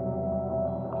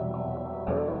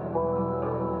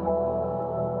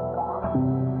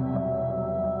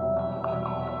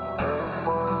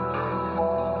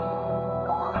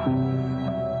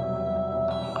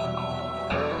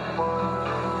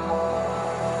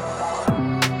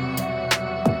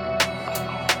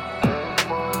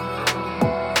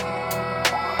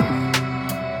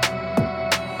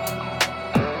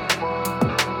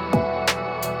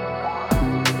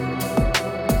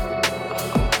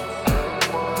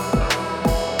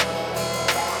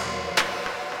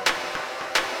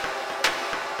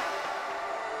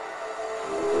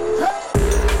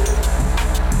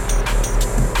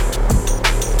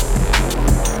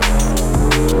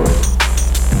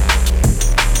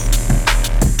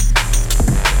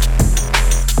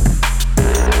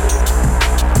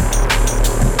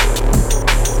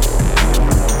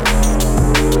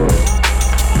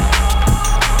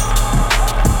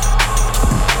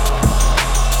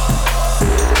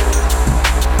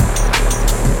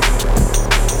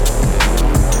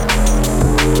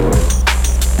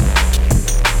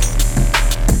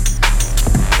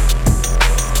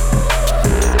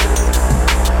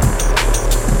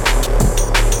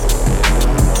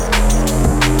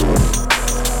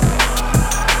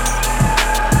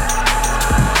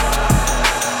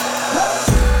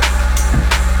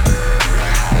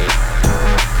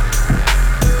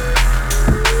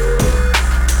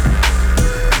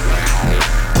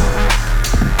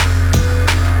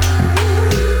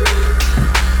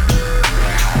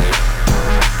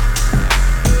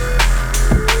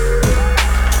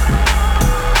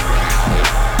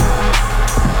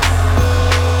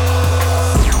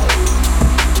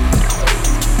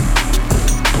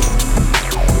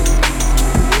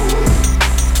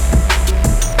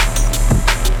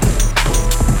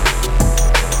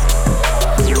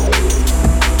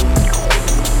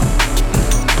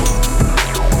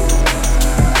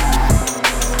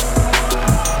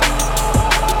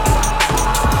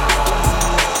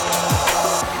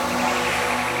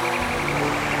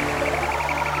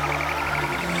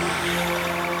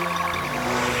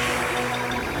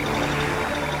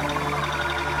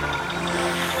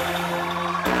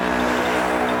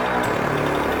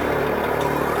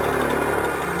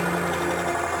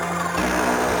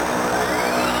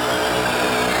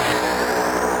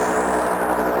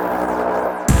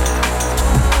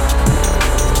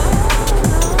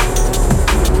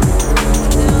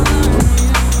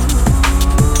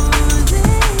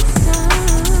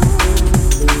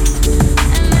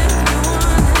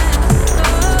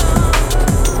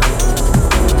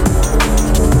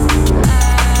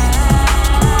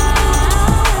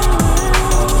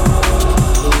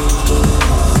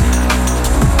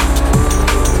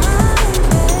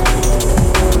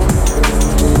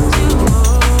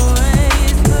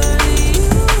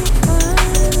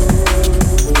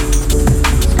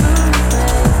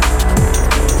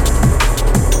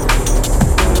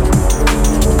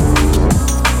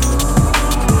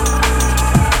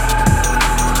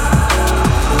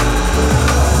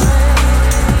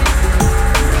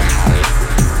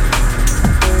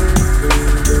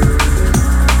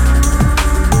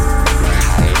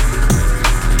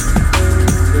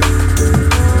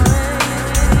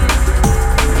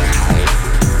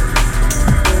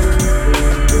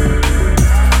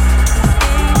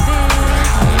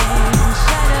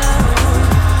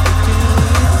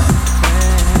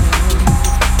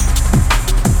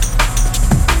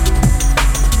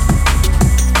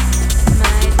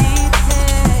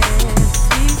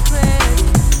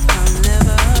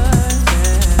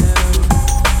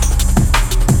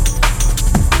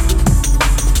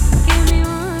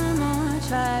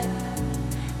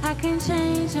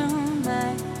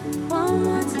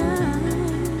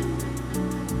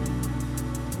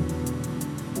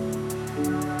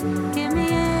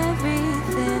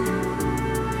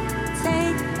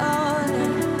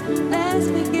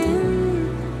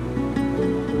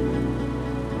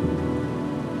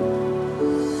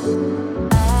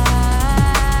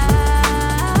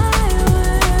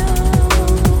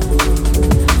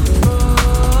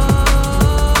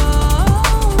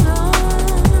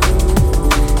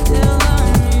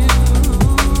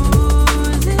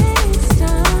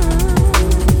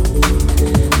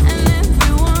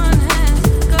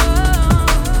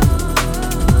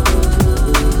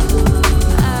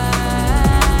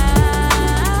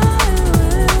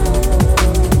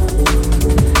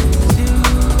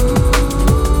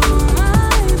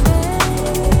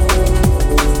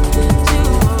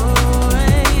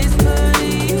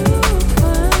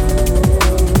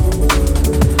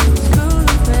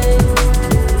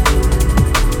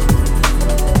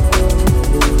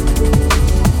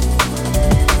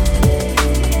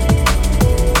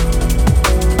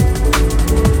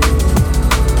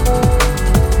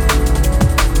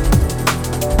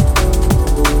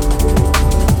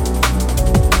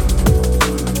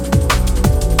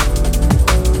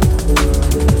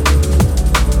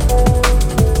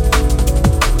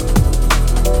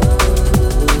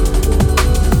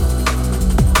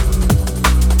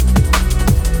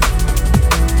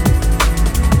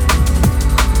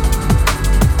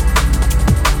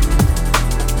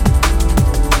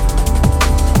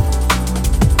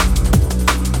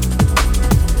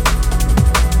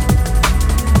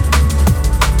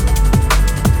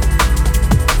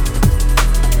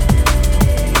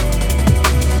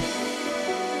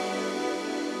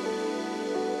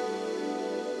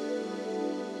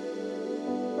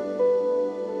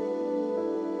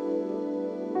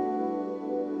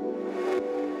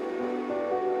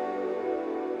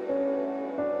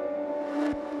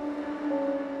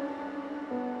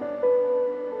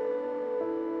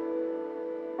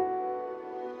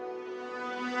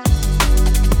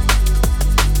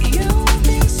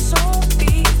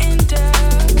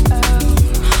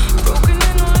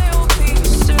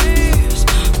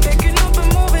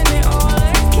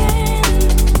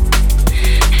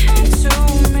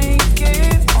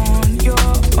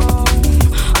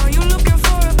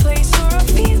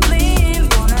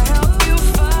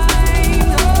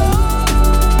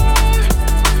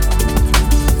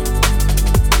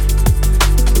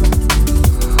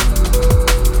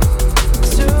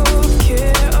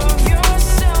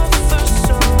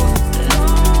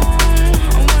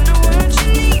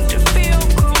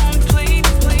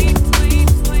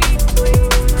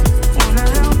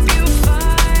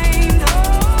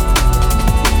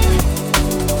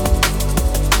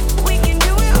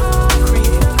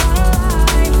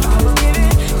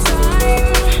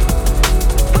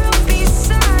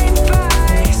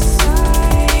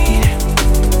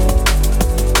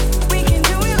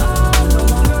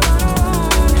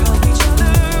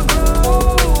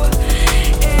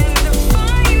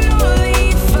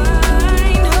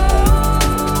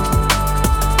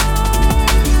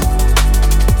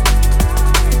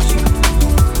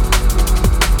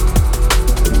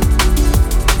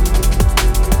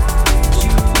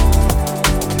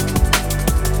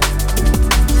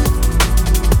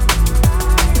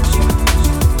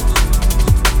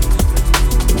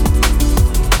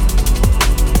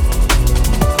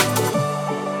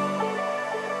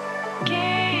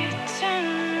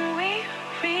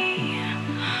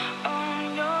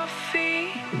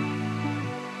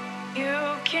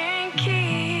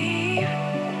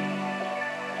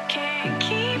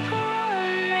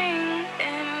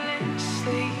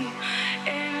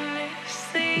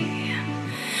 endlessly.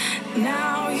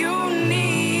 Now you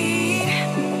need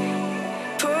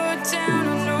put down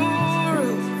a new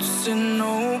roots and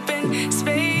open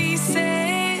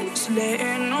spaces,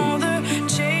 letting all the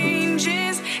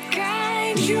changes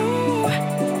guide you.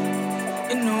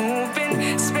 In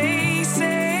open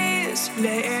spaces,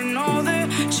 letting all the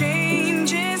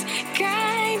changes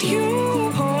guide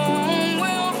you. Home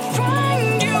will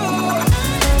find you.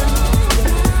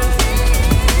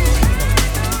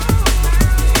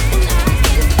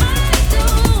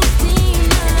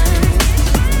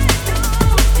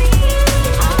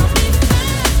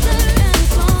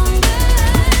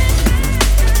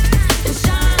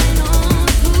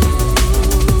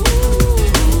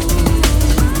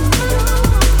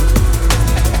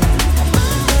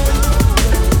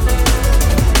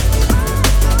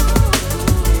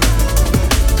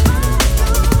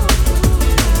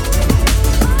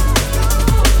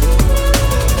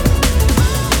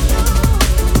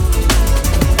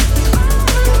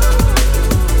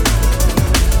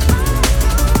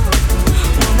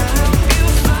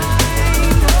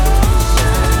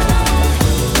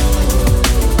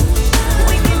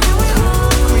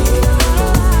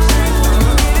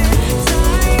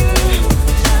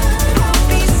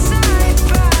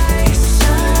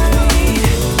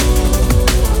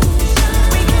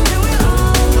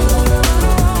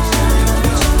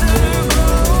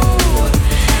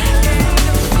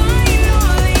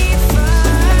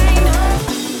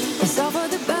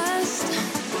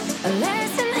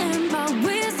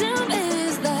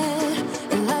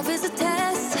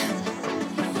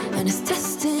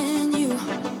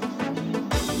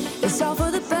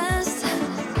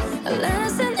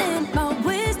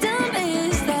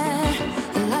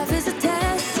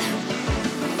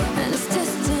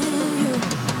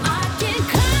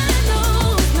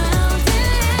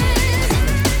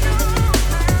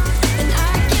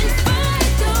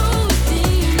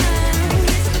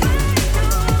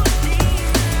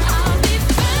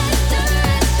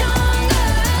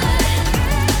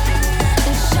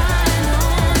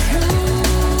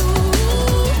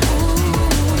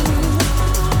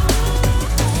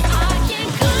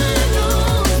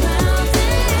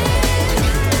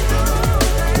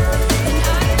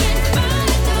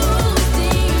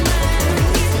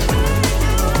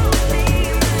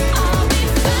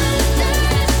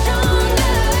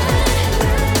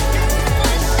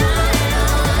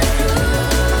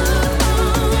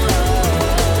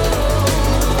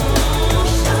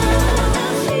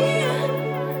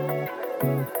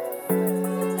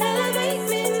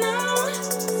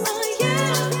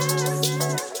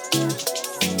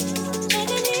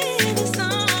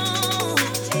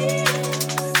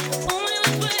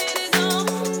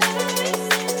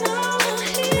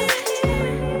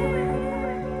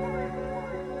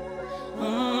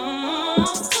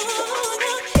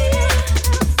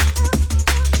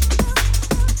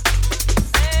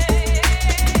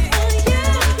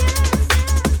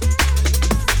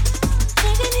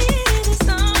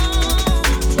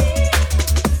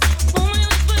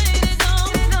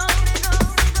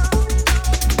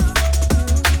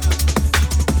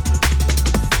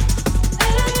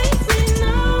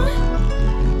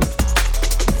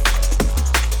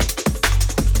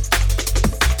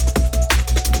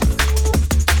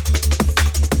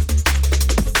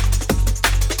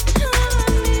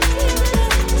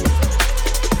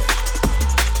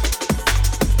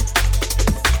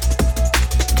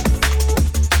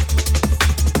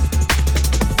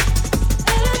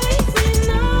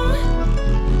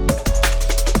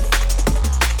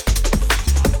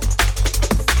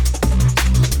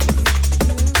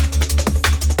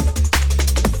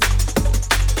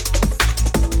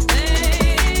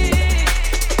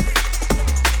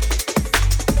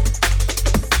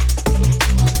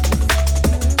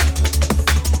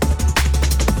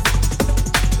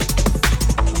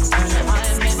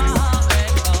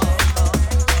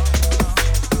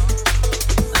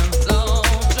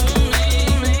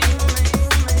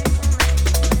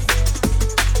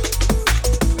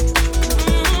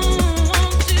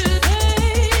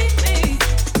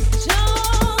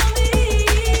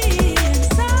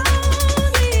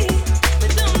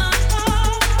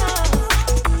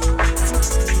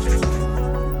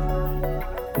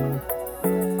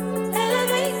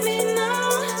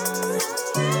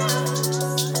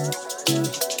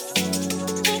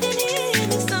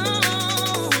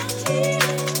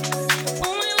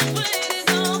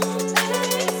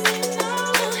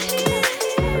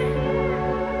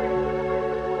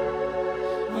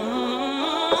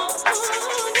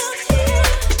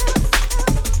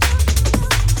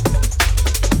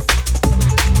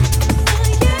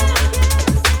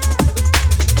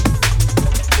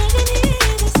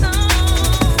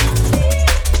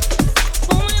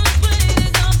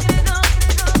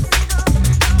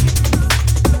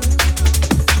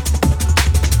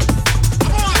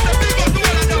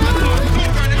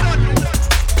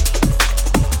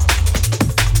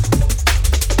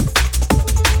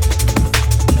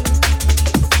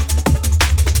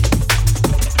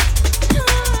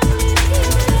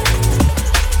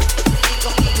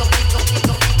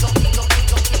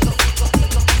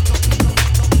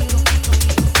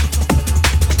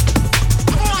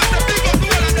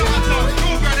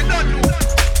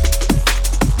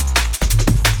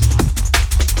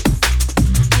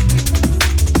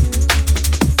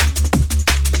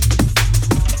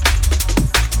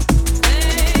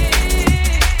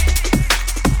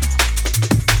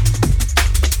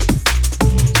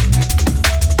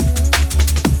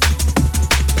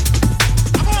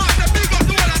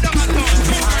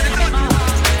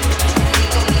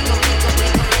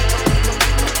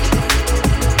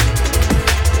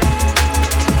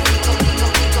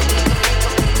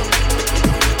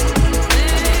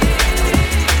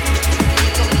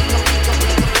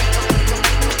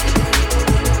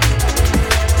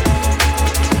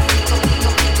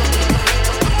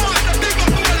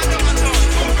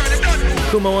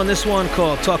 Kumo on this one,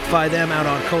 called Talk by Them, out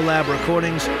on Collab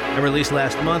Recordings and released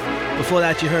last month. Before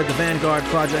that, you heard the Vanguard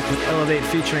project with Elevate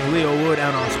featuring Leo Wood,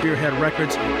 out on Spearhead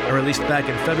Records and released back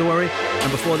in February.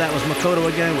 And before that was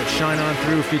Makoto again with Shine On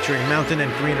Through featuring Mountain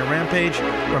and Green and Rampage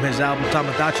from his album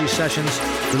Tamagotchi Sessions,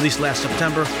 released last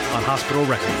September on Hospital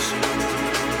Records.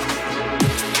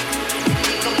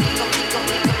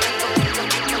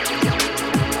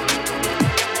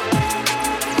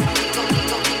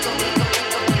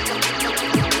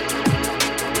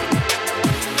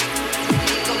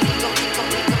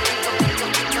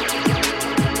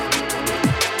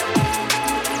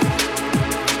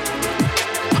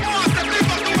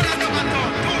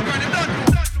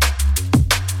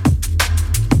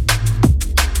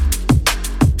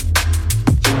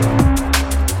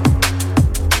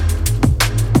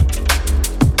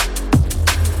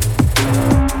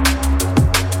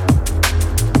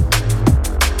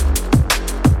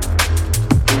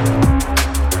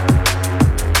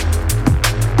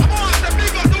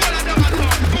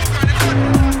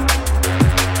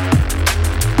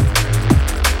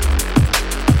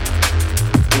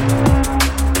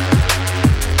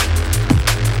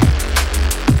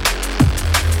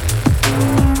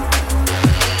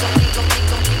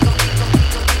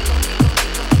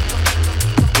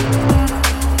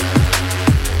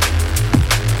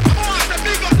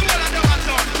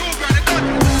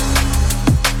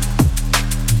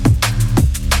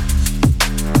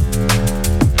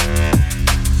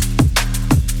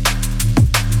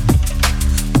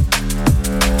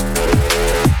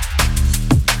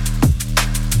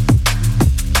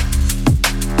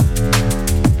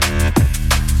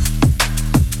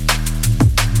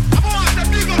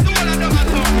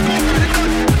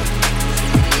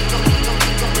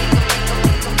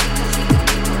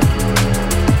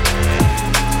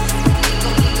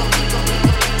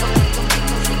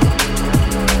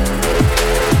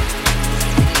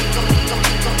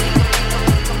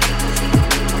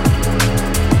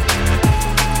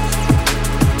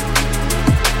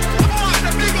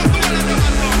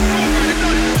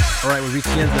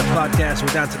 We're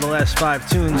down to the last 5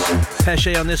 tunes.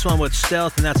 Pesce on this one with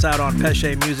Stealth, and that's out on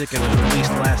Pesce Music and was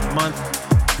released last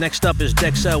month. Next up is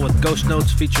Dexel with Ghost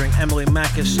Notes featuring Emily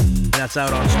Mackis, and that's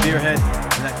out on Spearhead,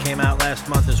 and that came out last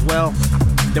month as well.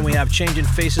 Then we have Changing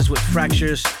Faces with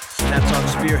Fractures, and that's on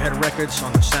Spearhead Records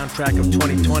on the soundtrack of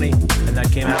 2020, and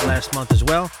that came out last month as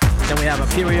well. Then we have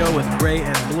Aperio with Gray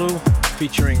and Blue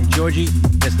featuring Georgie.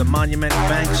 It's the Monument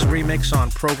Banks remix on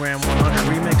Program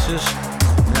 100 Remixes,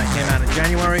 and that came out in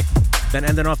January. Then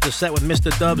ending off the set with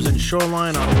Mr. Dubs and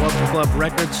Shoreline on Warp Club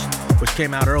Records, which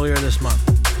came out earlier this month.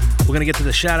 We're going to get to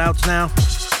the shout-outs now.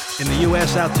 In the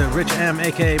U.S., out to Rich M,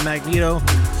 a.k.a. Magneto,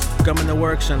 Gum in the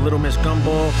Works and Little Miss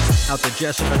Gumball, out to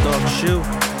Jessica Dog Shoe,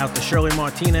 out to Shirley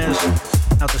Martinez,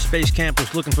 out to Space Camp,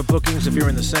 who's looking for bookings if you're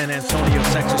in the San Antonio,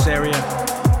 Texas area,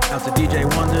 out to DJ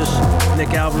Wonders,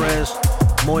 Nick Alvarez,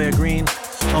 Moya Green,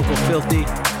 Uncle Filthy,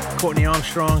 Courtney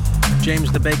Armstrong,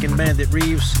 James the Bacon Bandit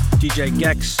Reeves, DJ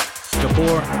Gex,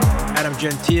 Gabor, Adam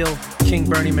Gentile, King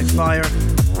Bernie McFire,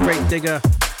 Great Digger,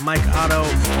 Mike Otto,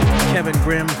 Kevin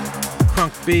Grimm,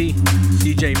 Crunk B,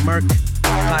 DJ Merck,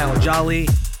 Kyle Jolly,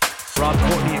 Rob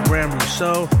Courtney and Graham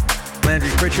Rousseau, Landry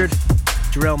Pritchard,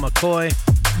 Jarrell McCoy,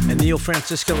 and Neil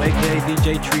Francisco, aka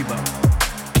DJ Trebo.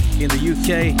 In the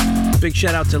UK, big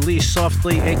shout out to Lee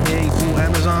Softly, aka Blue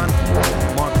Amazon,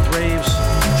 Mark Graves,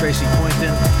 Tracy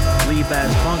Poynton, Lee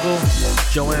Baz Bungle,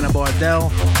 Joanna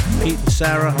Bardell, Pete and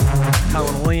Sarah,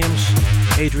 Colin Williams,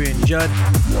 Adrian Judd,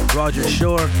 Roger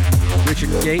Shore, Richard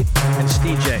Gate, and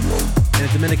Steve J. In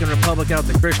the Dominican Republic, out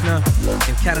to Krishna.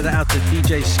 In Canada, out to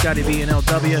DJ Scotty B and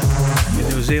LW. In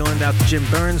New Zealand, out to Jim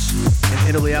Burns. In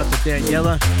Italy, out to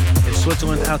Daniela. In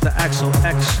Switzerland, out to Axel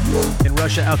X. In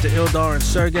Russia, out to Ildar and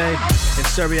Sergey. In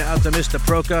Serbia, out to Mr.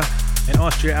 Proka. In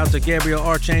Austria, out to Gabriel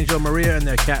Archangel Maria and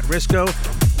their cat Risco.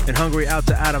 In Hungary, out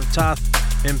to Adam Toth.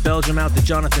 In Belgium, out to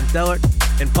Jonathan Dellert.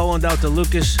 In Poland, out to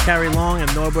Lucas Carey Long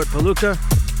and Norbert Paluca.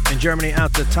 In Germany,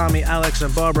 out to Tommy Alex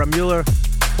and Barbara Mueller,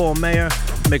 Paul Mayer,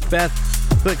 Macbeth,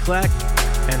 Click Clack,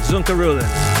 and Zunka Rulin.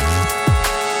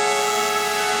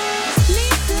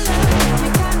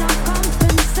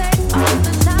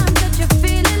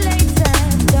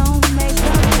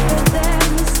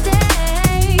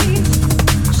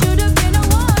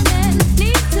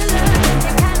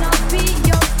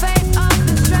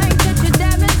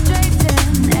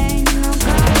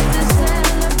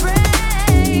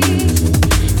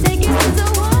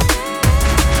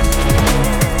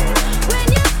 When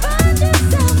you find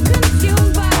yourself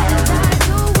consumed by the lies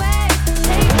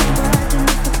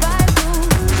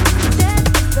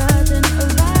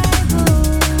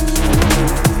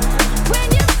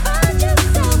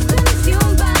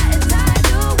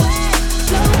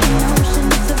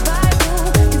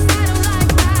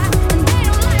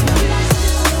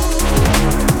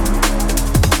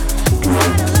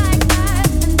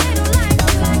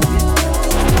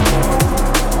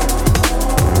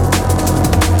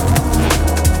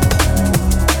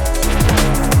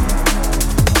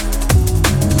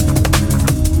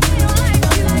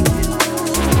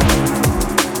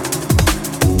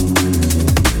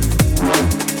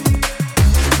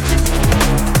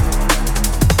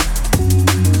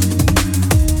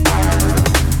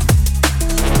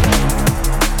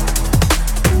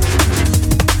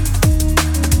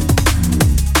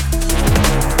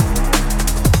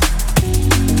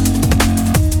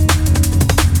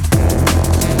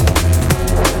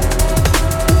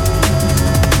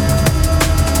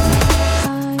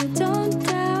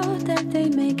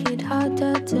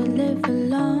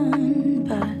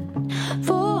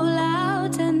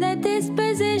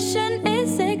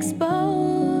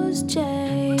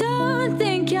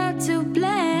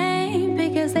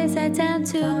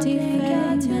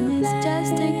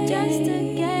Just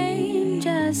a game,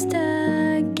 just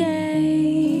a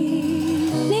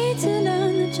game. Need to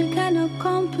learn that you cannot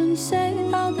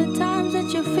compensate all the times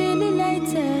that you feel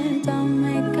elated. Don't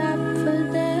make up for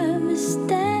the mistakes.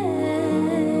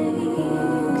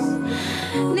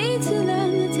 Need to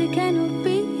learn that you cannot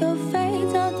beat your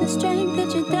fate. All the strength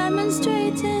that you're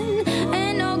demonstrating,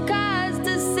 ain't no cause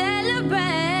to celebrate.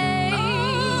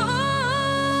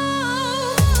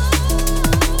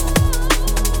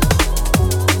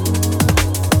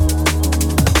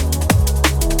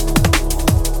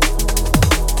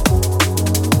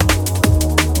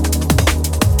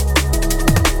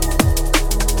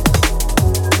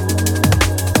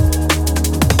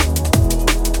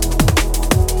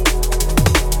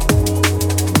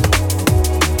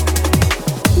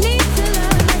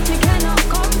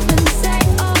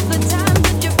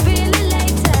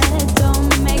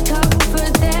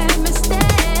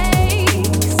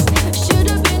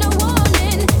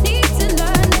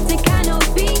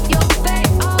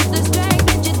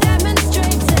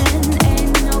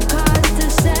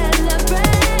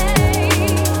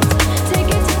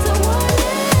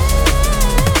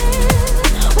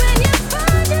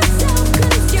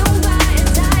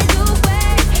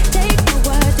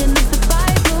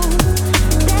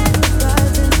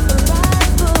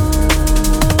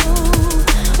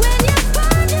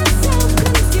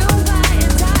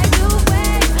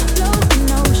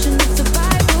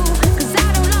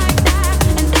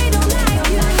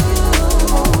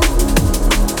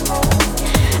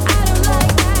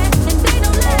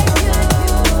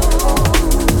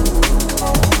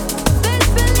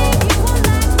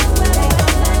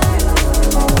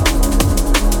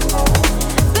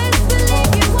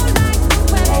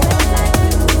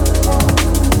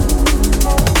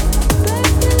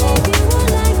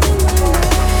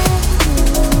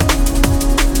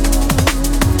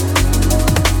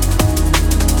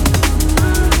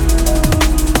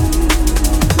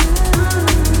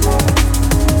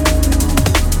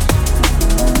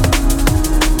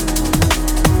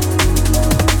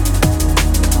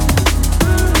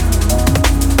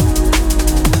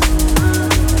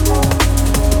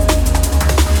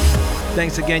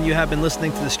 Thanks again. You have been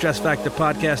listening to the Stress Factor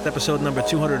Podcast, episode number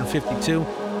 252,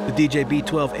 the DJ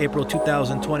B-12 April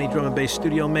 2020 drum and bass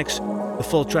studio mix. The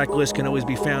full track list can always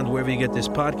be found wherever you get this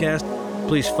podcast.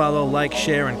 Please follow, like,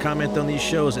 share, and comment on these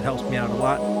shows. It helps me out a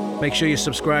lot. Make sure you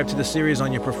subscribe to the series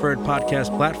on your preferred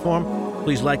podcast platform.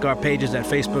 Please like our pages at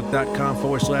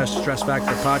facebook.com/Stress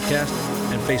Factor Podcast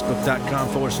and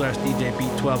facebook.com/DJ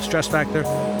B12 Stress Factor.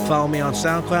 Follow me on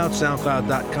SoundCloud,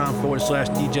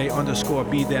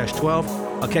 soundcloud.com/DJ_B-12.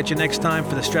 I'll catch you next time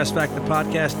for the Stress Factor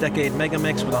Podcast Decade Mega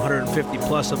Mix with 150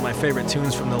 plus of my favorite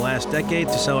tunes from the last decade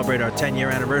to celebrate our 10-year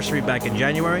anniversary back in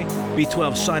January.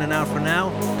 B12 signing out for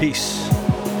now. Peace.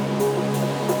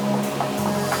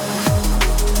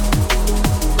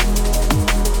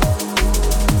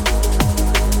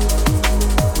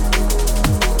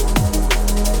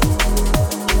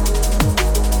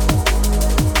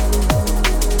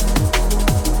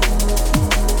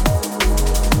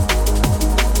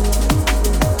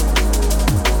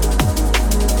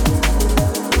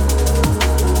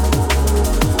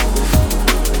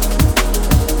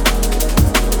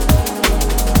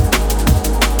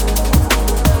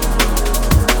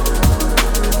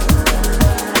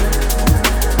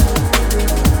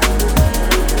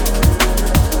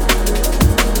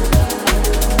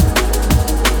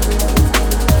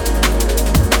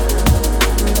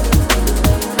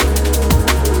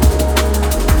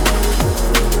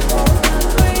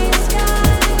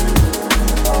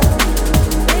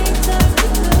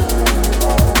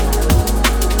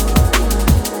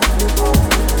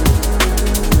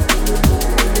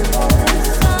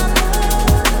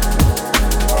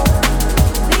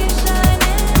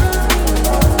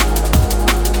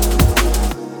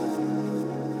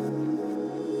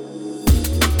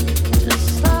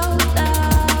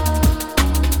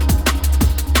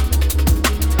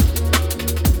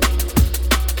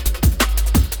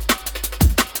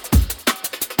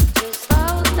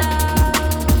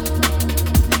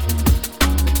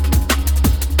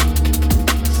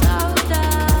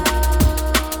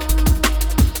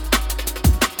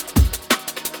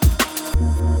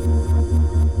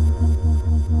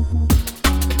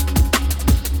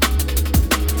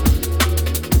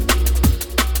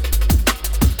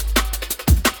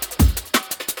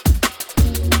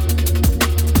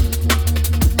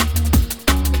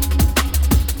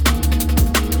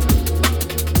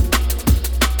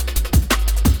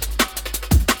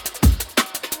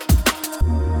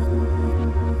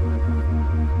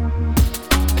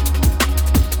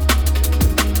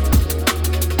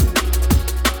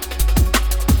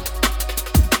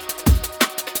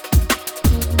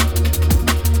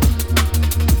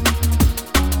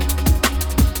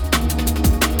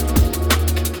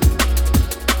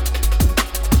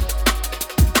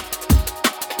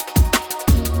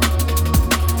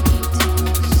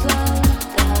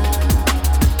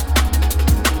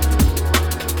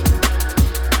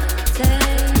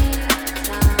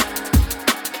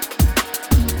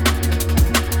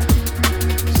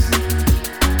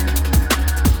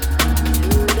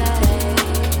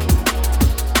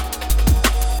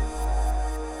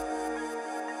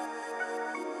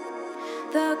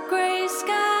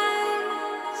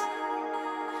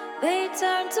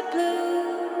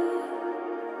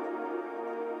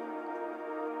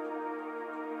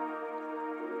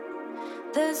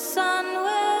 the sun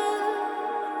will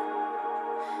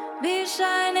be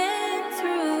shining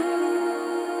through.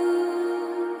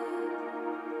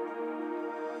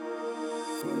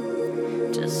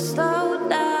 Just slow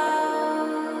down.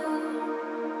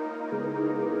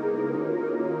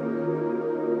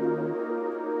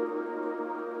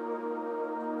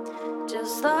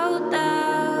 Just slow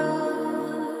down.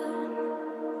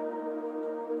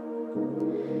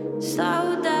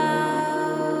 Slow down.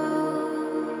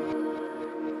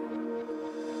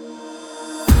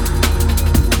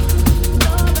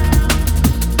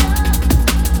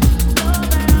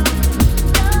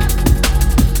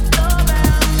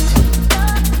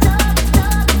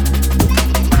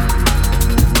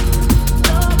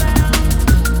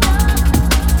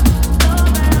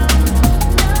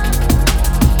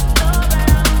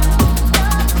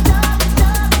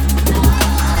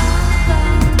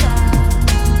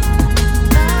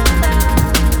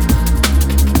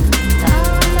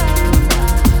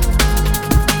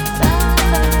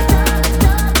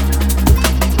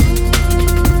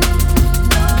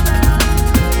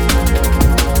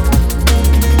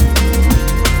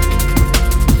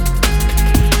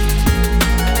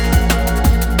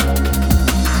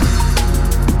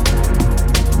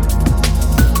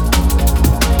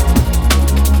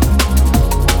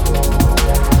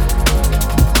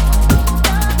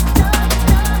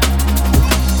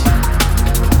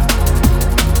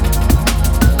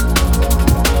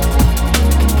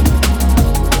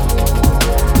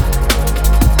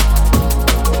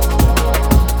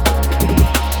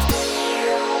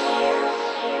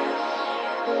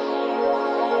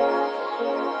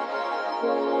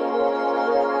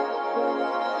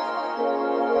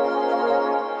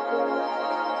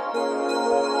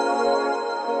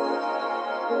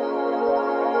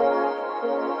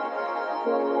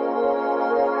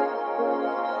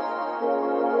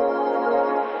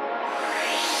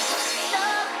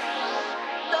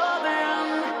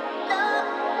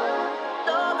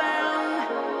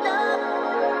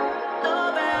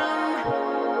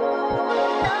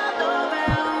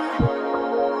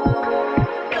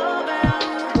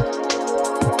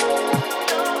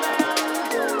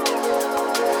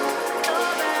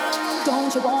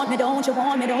 Don't you want me, don't you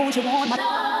want me, don't you want my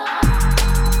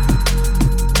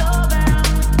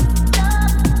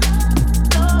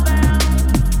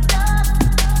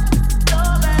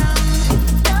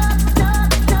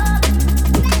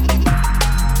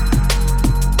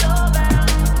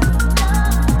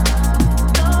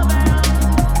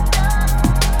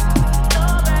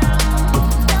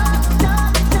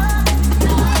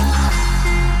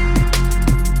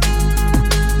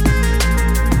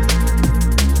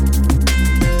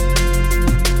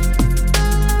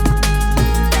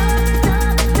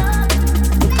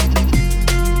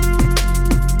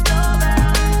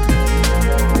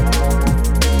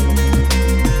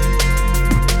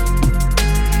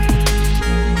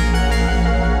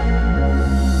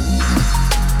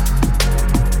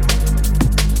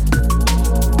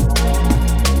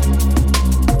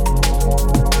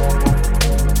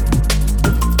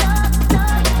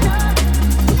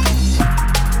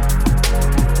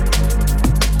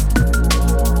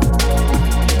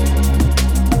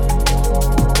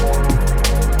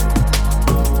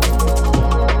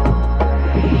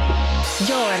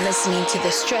Listening to the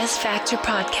Stress Factor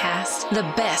Podcast, the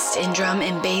best in drum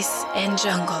and bass and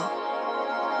jungle.